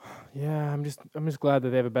chemistry. Yeah, I'm just glad that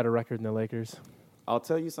they have a better record than the Lakers. I'll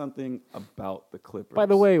tell you something about the Clippers. By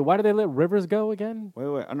the way, why did they let Rivers go again? Wait.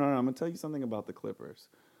 No. I'm gonna tell you something about the Clippers.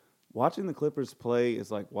 Watching the Clippers play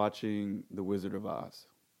is like watching The Wizard of Oz.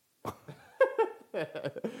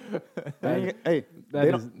 Hey,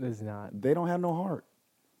 That is not they don't have no heart.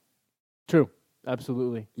 true.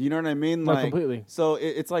 Absolutely. You know what I mean? No, Like, completely. So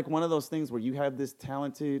it's like one of those things where you have this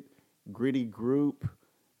talented, gritty group,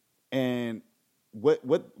 and what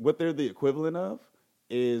they're the equivalent of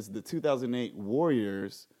is the 2008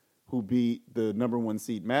 Warriors who beat the number 1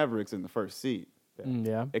 seed Mavericks in the first seed.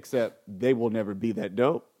 Yeah. Except they will never be that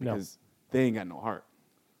dope No. because they ain't got no heart.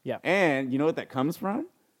 Yeah. And you know what that comes from?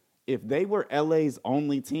 If they were LA's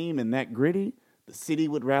only team and that gritty, the city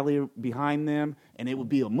would rally behind them and it would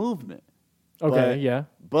be a movement. Okay. But- Yeah.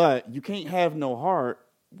 But you can't have no heart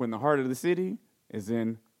when the heart of the city is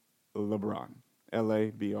in LeBron.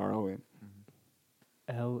 LABRON.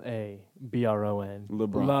 LABRON.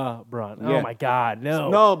 LeBron. LeBron. Yeah. Oh my God. No.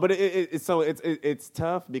 No, but it's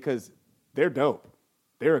tough because they're dope.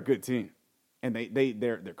 They're a good team, and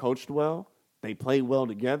they're coached well. They play well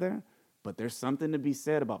together. But there's something to be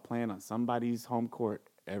said about playing on somebody's home court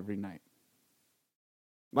every night.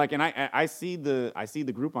 Like, and I see the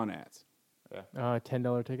Groupon ads.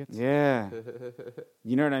 $10 tickets. Yeah,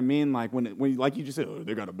 you know what I mean. Like when like you just said, oh,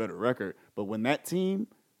 they got a better record. But when that team,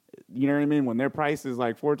 you know what I mean, when their price is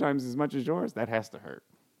like 4 times as much as yours, that has to hurt.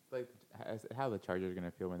 Like how the Chargers are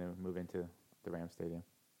gonna feel when they move into the Rams Stadium.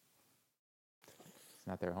 It's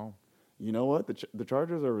not their home. You know what? The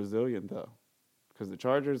Chargers are resilient though, because the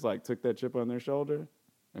Chargers like took that chip on their shoulder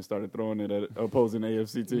and started throwing it at opposing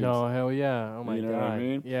AFC teams. No, hell yeah. Oh my You know God. what I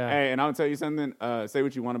mean? Yeah. Hey, and I'll tell you something. Say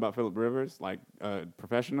what you want about Phillip Rivers, like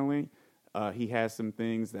professionally, he has some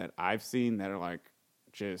things that I've seen that are like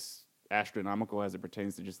just astronomical as it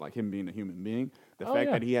pertains to just like him being a human being. The Oh, fact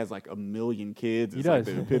yeah. that he has like 1 million kids He is like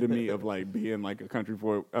does. the epitome of like being like a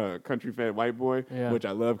country-fed white boy, Yeah. which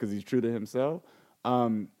I love because he's true to himself.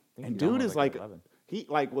 And he's dude almost is like like 11. he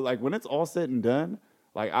like when it's all said and done.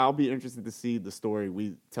 Like, I'll be interested to see the story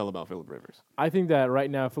we tell about Phillip Rivers. I think that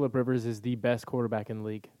right now Phillip Rivers is the best quarterback in the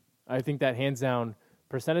league. I think that hands down,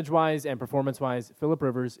 percentage-wise and performance-wise, Phillip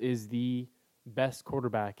Rivers is the best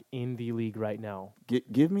quarterback in the league right now.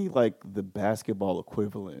 Give me, like, the basketball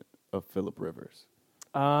equivalent of Phillip Rivers.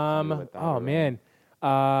 Oh man.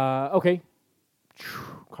 Okay.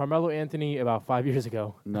 Carmelo Anthony about 5 years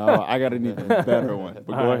ago. No, I got an even better one. But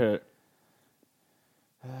go All right. ahead.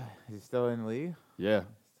 Is he still in the league? Yeah.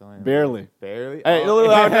 Still in the Barely. league? Barely. Hey, Oh, look,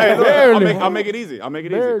 Barely. I'll make it easy.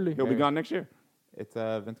 Barely. He'll be gone next year. it's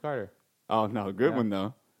Vince Carter. Oh, no. Good Yeah. one,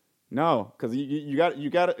 though. No, because you got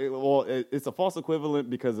well, it's a false equivalent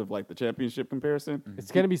because of, like, the championship comparison.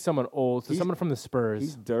 It's going to be someone old, so He's- someone from the Spurs.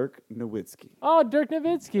 He's Dirk Nowitzki. Oh, Dirk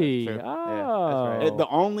Nowitzki. That's true. Oh. Yeah, that's right. The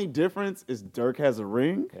only difference is Dirk has a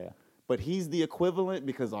ring. Yeah. But he's the equivalent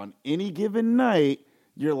because on any given night,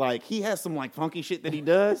 you're like, he has some like funky shit that he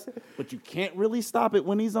does, but you can't really stop it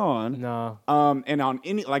when he's on. No. And on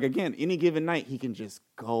any given night, he can just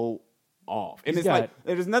go off. And He's it's like, got-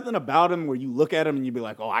 there's nothing about him where you look at him and you be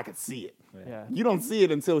like, oh, I could see it. Yeah. You don't see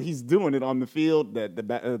it until he's doing it on the field.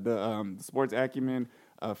 The sports acumen,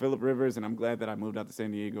 Phillip Rivers, and I'm glad that I moved out to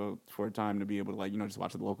San Diego for a time to be able to like just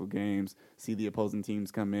watch the local games, see the opposing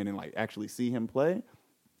teams come in, and like actually see him play.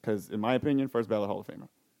 Because in my opinion, first ballot Hall of Famer.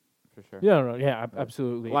 For sure. Yeah, no, yeah,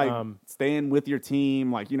 absolutely. Like staying with your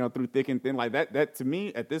team, like through thick and thin, like that to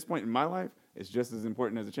me at this point in my life is just as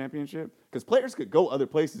important as a championship. Because players could go other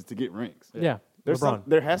places to get rings. yeah.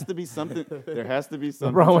 There has to be something. There has to be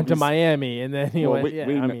something. LeBron went to be Miami, and then he Well,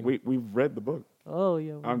 went. we've read the book. Oh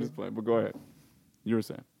yeah. I'm just playing, but go ahead. You were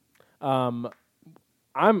saying. I'm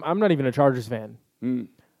not even a Chargers fan. Mm.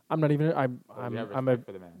 I'm not even. You have I'm a. respect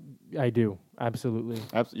for the man. I do absolutely.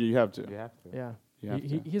 Absolutely, you have to. You have to. Yeah. You have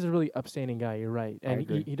to. He's a really upstanding guy. You're right, and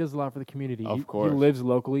agree. he does a lot for the community. Of He course. lives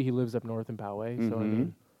locally. He lives up north in Poway. So I Mhm.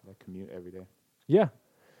 mean, They commute every day. yeah.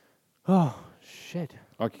 Oh shit!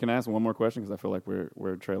 Okay, can I ask one more question? Because I feel like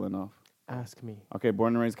we're trailing off. Ask me. Okay,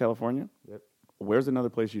 born and raised California. Yep. Where's another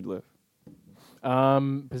place you'd live?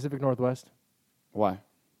 Pacific Northwest. Why?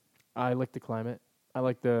 I like the climate. I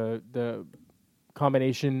like the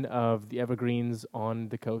combination of the evergreens on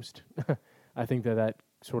the coast. I think that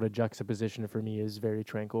sort of juxtaposition for me is very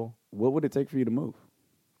tranquil. What would it take for you to move?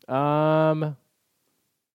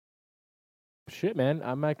 Shit, man.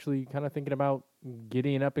 I'm actually kind of thinking about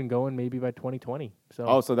getting up and going maybe by 2020. So.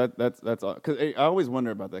 Oh, so that's all. Because I always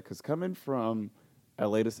wonder about that. Because coming from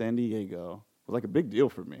LA to San Diego was like a big deal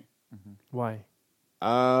for me. Why?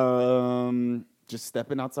 Just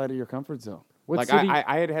stepping outside of your comfort zone. What like city-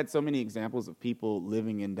 I had so many examples of people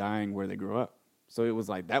living and dying where they grew up. So it was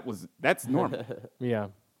like that's normal. Yeah.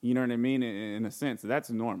 You know what I mean? In a sense, that's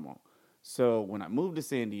normal. So when I moved to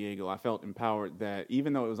San Diego, I felt empowered that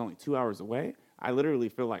even though it was only 2 hours away, I literally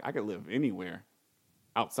feel like I could live anywhere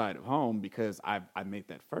outside of home because I made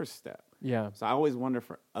that first step. Yeah. So I always wonder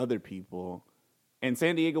for other people. And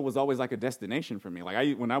San Diego was always like a destination for me.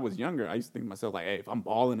 Like when I was younger, I used to think to myself like, hey, if I'm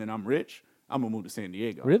balling and I'm rich, I'm gonna move to San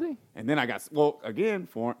Diego. Really? And then I got again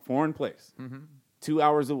foreign place, 2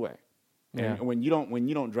 hours away. Yeah. And when you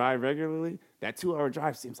don't drive regularly, that 2 hour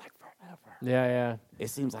drive seems like forever. Yeah, yeah. It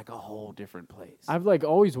seems like a whole different place. I've like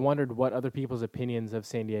always wondered what other people's opinions of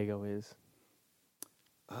San Diego is.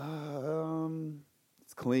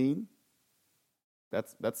 It's clean.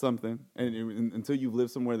 That's something. And until you've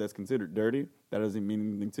lived somewhere that's considered dirty, that doesn't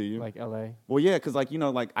mean anything to you. Like LA. Well, yeah, because like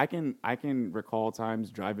I can recall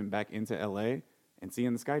times driving back into LA and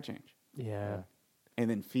seeing the sky change, Yeah. and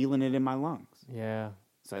then feeling it in my lungs. Yeah.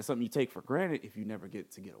 So that's something you take for granted if you never get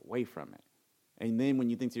away from it. And then when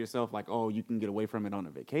you think to yourself like, oh, you can get away from it on a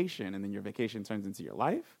vacation, and then your vacation turns into your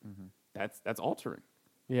life, that's altering.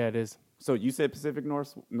 Yeah, it is. So you said Pacific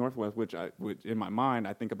Northwest, which in my mind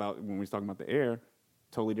I think about when we're talking about the air,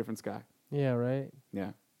 totally different sky. Yeah, right?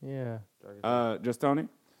 Yeah. Yeah. Just Tony?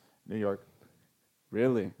 New York.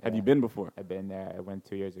 Really? Have Yeah. you been before? I've been there. I went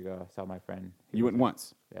 2 years ago. I saw my friend. You went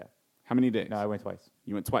once. Yeah. How many days? No, I went twice.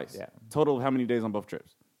 You went twice. Yeah. Total of how many days on both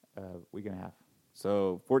trips? Week and a half.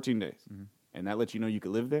 So 14 days. And that lets you know you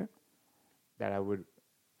could live there? That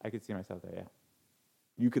I could see myself there. Yeah.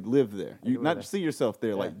 You could live there. I You could not live there. see yourself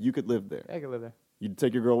there, Yeah. like you could live there. Yeah, I could live there. You'd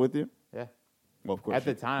take your girl with you? Yeah. Well, of course. At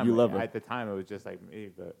the time, you love her. At the time, it was just like me.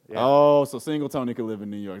 But yeah. Oh, so single Tony could live in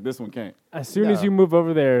New York. This one can't. As soon as No. you move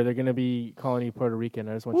over there, they're going to be calling you Puerto Rican.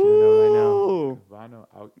 I just want you to know right now. Ooh, Well, I know.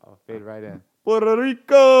 I'll fade right in. Puerto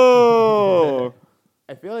Rico.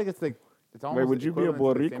 I feel like it's like it's almost. would you be a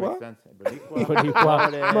equivalent to the same Boricua? extent.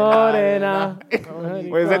 Boricua. Morena.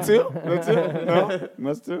 Wait, is that two? That's two? No?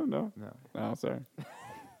 That's two? No? No. Oh, sorry.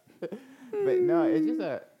 But no, it's just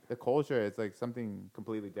the culture. It's like something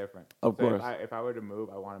completely different. Of So course. If I were to move,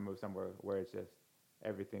 I want to move somewhere where it's just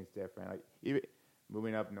everything's different. Like even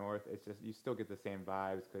moving up north, it's just you still get the same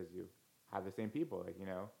vibes because you have the same people. Like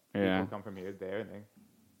Yeah. people come from here, there, and then,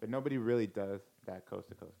 but nobody really does that coast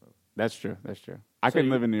to coast move. That's true. That's true. I So couldn't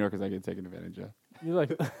you- live in New York because I get taken advantage of. You're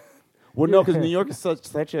like, Well, no, because New York is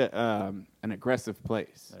such a an aggressive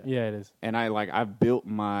place, yeah, it is. and I've built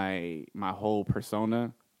my whole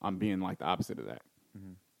persona on being like the opposite of that.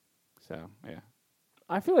 So yeah.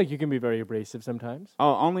 I feel like you can be very abrasive sometimes.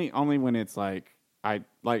 Oh, only when it's like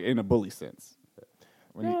in a bully sense.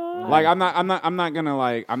 When you, No. like I'm not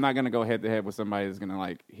gonna go head to head with somebody that's gonna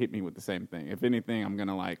like hit me with the same thing. If anything, I'm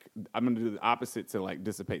gonna do the opposite to like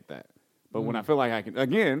dissipate that. But when I feel like I can,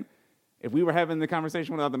 again, if we were having the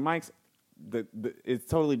conversation without the mics, it's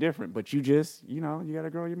totally different. But you just you gotta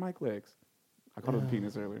grow your mic legs. I called it a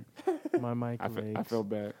penis earlier. My mic I legs. felt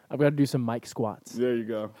bad. I've got to do some mic squats. There you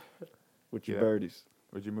go. With your Yeah. birdies.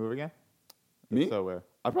 Would you move again? Me? If so where?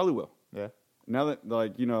 I probably will. Yeah. Now that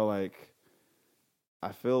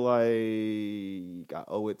I feel like I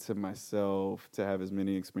owe it to myself to have as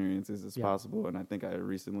many experiences as Yeah. possible, and I think I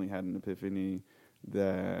recently had an epiphany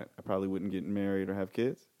that I probably wouldn't get married or have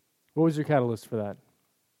kids. What was your catalyst for that?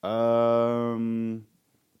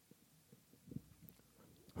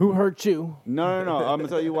 Who hurt you? No. I'm gonna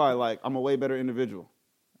tell you why. Like, I'm a way better individual.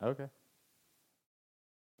 Okay.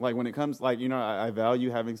 Like when it comes, I value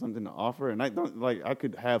having something to offer, and I don't I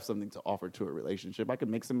could have something to offer to a relationship. I could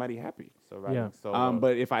make somebody happy. So riding Yeah. solo.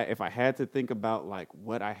 But if I had to think about like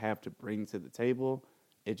what I have to bring to the table,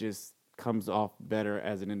 it just comes off better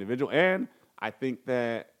as an individual. And I think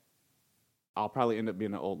that I'll probably end up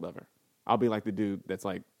being an old lover. I'll be like the dude that's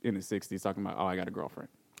like in his 60s talking about, oh, I got a girlfriend.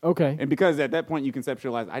 Okay. And because at that point you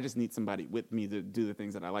conceptualize, I just need somebody with me to do the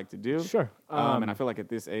things that I like to do. Sure. And I feel like at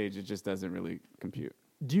this age, it just doesn't really compute.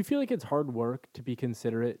 Do you feel like it's hard work to be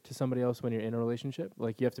considerate to somebody else when you're in a relationship?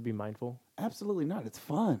 Like you have to be mindful? Absolutely not. It's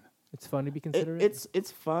fun. It's fun to be considerate?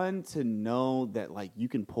 It's fun to know that like you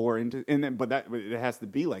can pour into, but it has to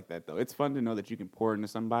be like that though. It's fun to know that you can pour into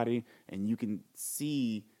somebody and you can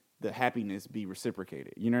see the happiness be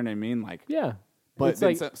reciprocated. You know what I mean? Like yeah. But it's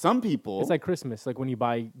like, some people, it's like Christmas, like when you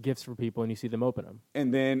buy gifts for people and you see them open them.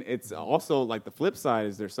 and then it's also like the flip side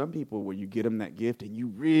is there's some people where you get them that gift and you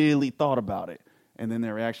really thought about it, and then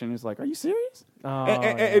their reaction is like, "Are you serious?" Oh,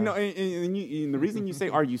 And the reason you say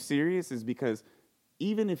 "Are you serious?" is because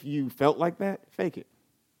even if you felt like that, fake it.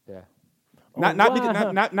 Yeah.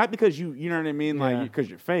 Not because you know what I mean, Yeah. like because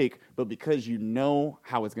you're fake, but because you know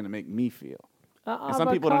how it's gonna make me feel. And some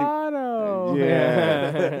people Avocado.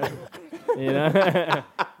 Yeah. You know?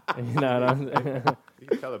 You know what I'm saying? You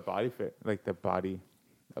can tell the body fit, like the body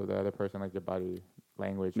of the other person, like your body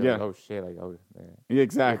language. You're Yeah. like, oh shit, like Yeah,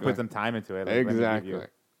 exactly. Put some time into it. Like, let me give Exactly. you-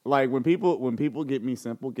 Like when people get me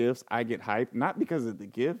simple gifts, I get hyped not because of the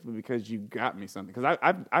gift, but because you got me something. Because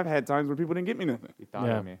I've had times where people didn't get me nothing. You thought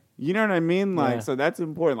Yeah. of me. You know what I mean? Like Yeah. so that's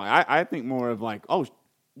important. Like I think more of like, oh,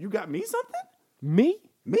 you got me something? Me?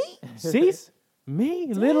 Me? Cease? Me?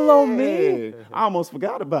 Little old me? Hey, I almost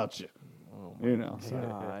forgot about you. You know. So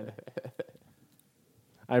God.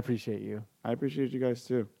 I appreciate you. I appreciate you guys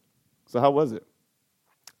too. So how was it?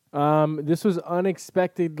 This was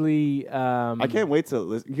unexpectedly. I can't wait to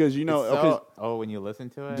listen because you know. It's Okay, so- when you listen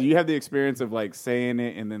to it, do you have the experience of like saying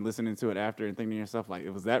it and then listening to it after and thinking to yourself like,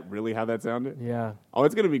 was that really how that sounded? Yeah. Oh,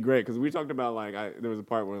 it's gonna be great because we talked about like there was a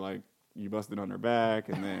part where like you busted on her back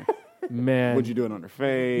and then Man. would you do it on her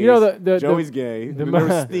face? You know, the Joey's gay. The, Then there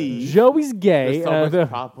was Steve. Joey's gay. there's so the-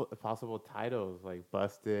 much possible titles like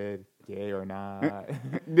busted, gay or not.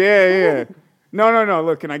 Yeah. No.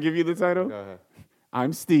 Look, can I give you the title? Go ahead.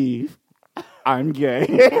 I'm Steve. I'm gay.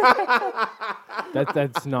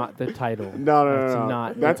 that's not the title. No. That's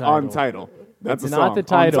not the That's title. on title. That's It's a not song. the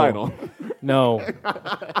title. On title. No.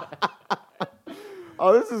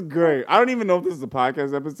 Oh, this is great. I don't even know if this is a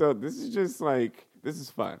podcast episode. This is just like, this is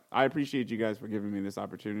fun. I appreciate you guys for giving me this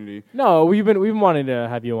opportunity. No, we've been wanting to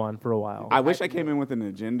have you on for a while. I wish I came in with an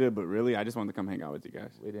agenda, but really, I just wanted to come hang out with you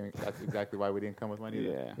guys. We didn't. That's exactly why we didn't come with one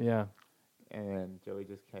either. Yeah. And Joey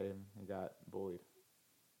just came and got bullied.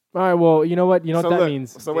 All right. Well, you know what? You know So what that look,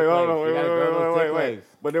 means. So wait, hold on, You gotta grow those wait. thick legs.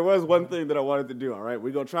 But there was one thing that I wanted to do. All right,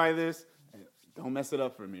 we're gonna try this. Don't mess it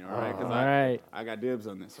up for me. All right, because All right. I got dibs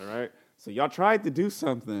on this. All right. So y'all tried to do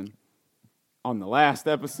something on the last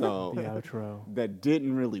episode The outro. that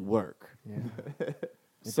didn't really work. Yeah.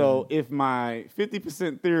 So if my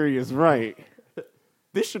 50% theory is right,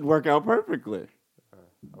 this should work out perfectly.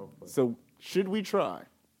 Hopefully. So should we try?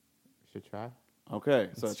 Should try. Okay.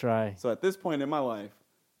 Let's try. So at this point in my life,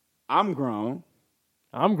 I'm grown.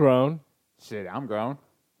 I'm grown. Shit, I'm grown.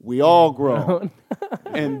 We all grown.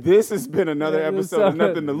 And this has been another Yeah, episode of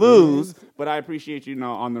Nothing to Lose. But I appreciate you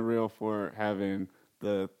know on the real for having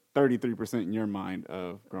the 33% in your mind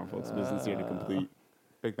of grown folks business here to complete.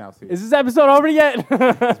 Big mouth seat. Is this episode over yet?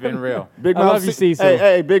 It's been real. Big I Mouth love you, C- Cecil.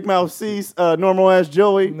 Hey, Big Mouth Cease, normal ass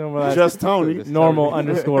Joey, Normal ass- just Tony. Just Normal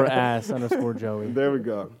Tony. __ ass _ Joey. There we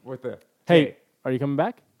go. With the Hey, are you coming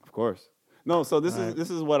back? Of course. No, so this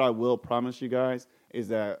is what I will promise you guys is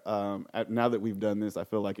that now that we've done this, I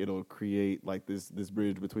feel like it'll create like this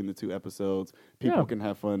bridge between the two episodes. People Yeah. can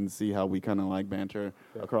have fun and see how we kind of like banter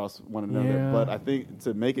across one another. Yeah. But I think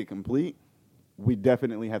to make it complete, we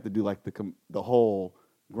definitely have to do like the whole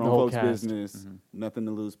Grown The whole Folks cast. Business, Nothing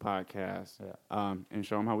to Lose podcast, and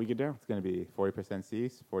show them how we get down. It's gonna be 40%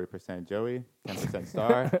 Cease, 40% Joey, 10%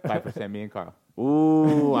 Star, 5% me and Carl.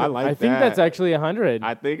 Ooh, I like that. I think that's actually 100.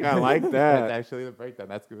 I think I like That's that. actually the breakdown.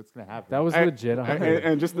 That's what's gonna happen. That was And- legit. and, 100.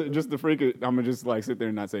 and just to freak it, I'm gonna just like sit there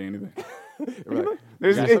and not say anything. We're like,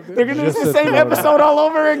 They're got gonna do Just the to same throw it episode all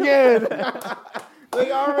over again.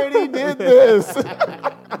 They already did this.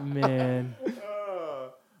 Man.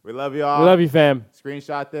 we love y'all. We love you, fam.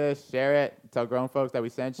 Screenshot this, share it, tell grown folks that we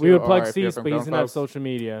sent you. We would or plug if you're Cease, from but he grown doesn't have folks, social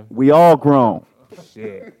media. We all grown.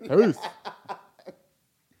 Shit. Peace.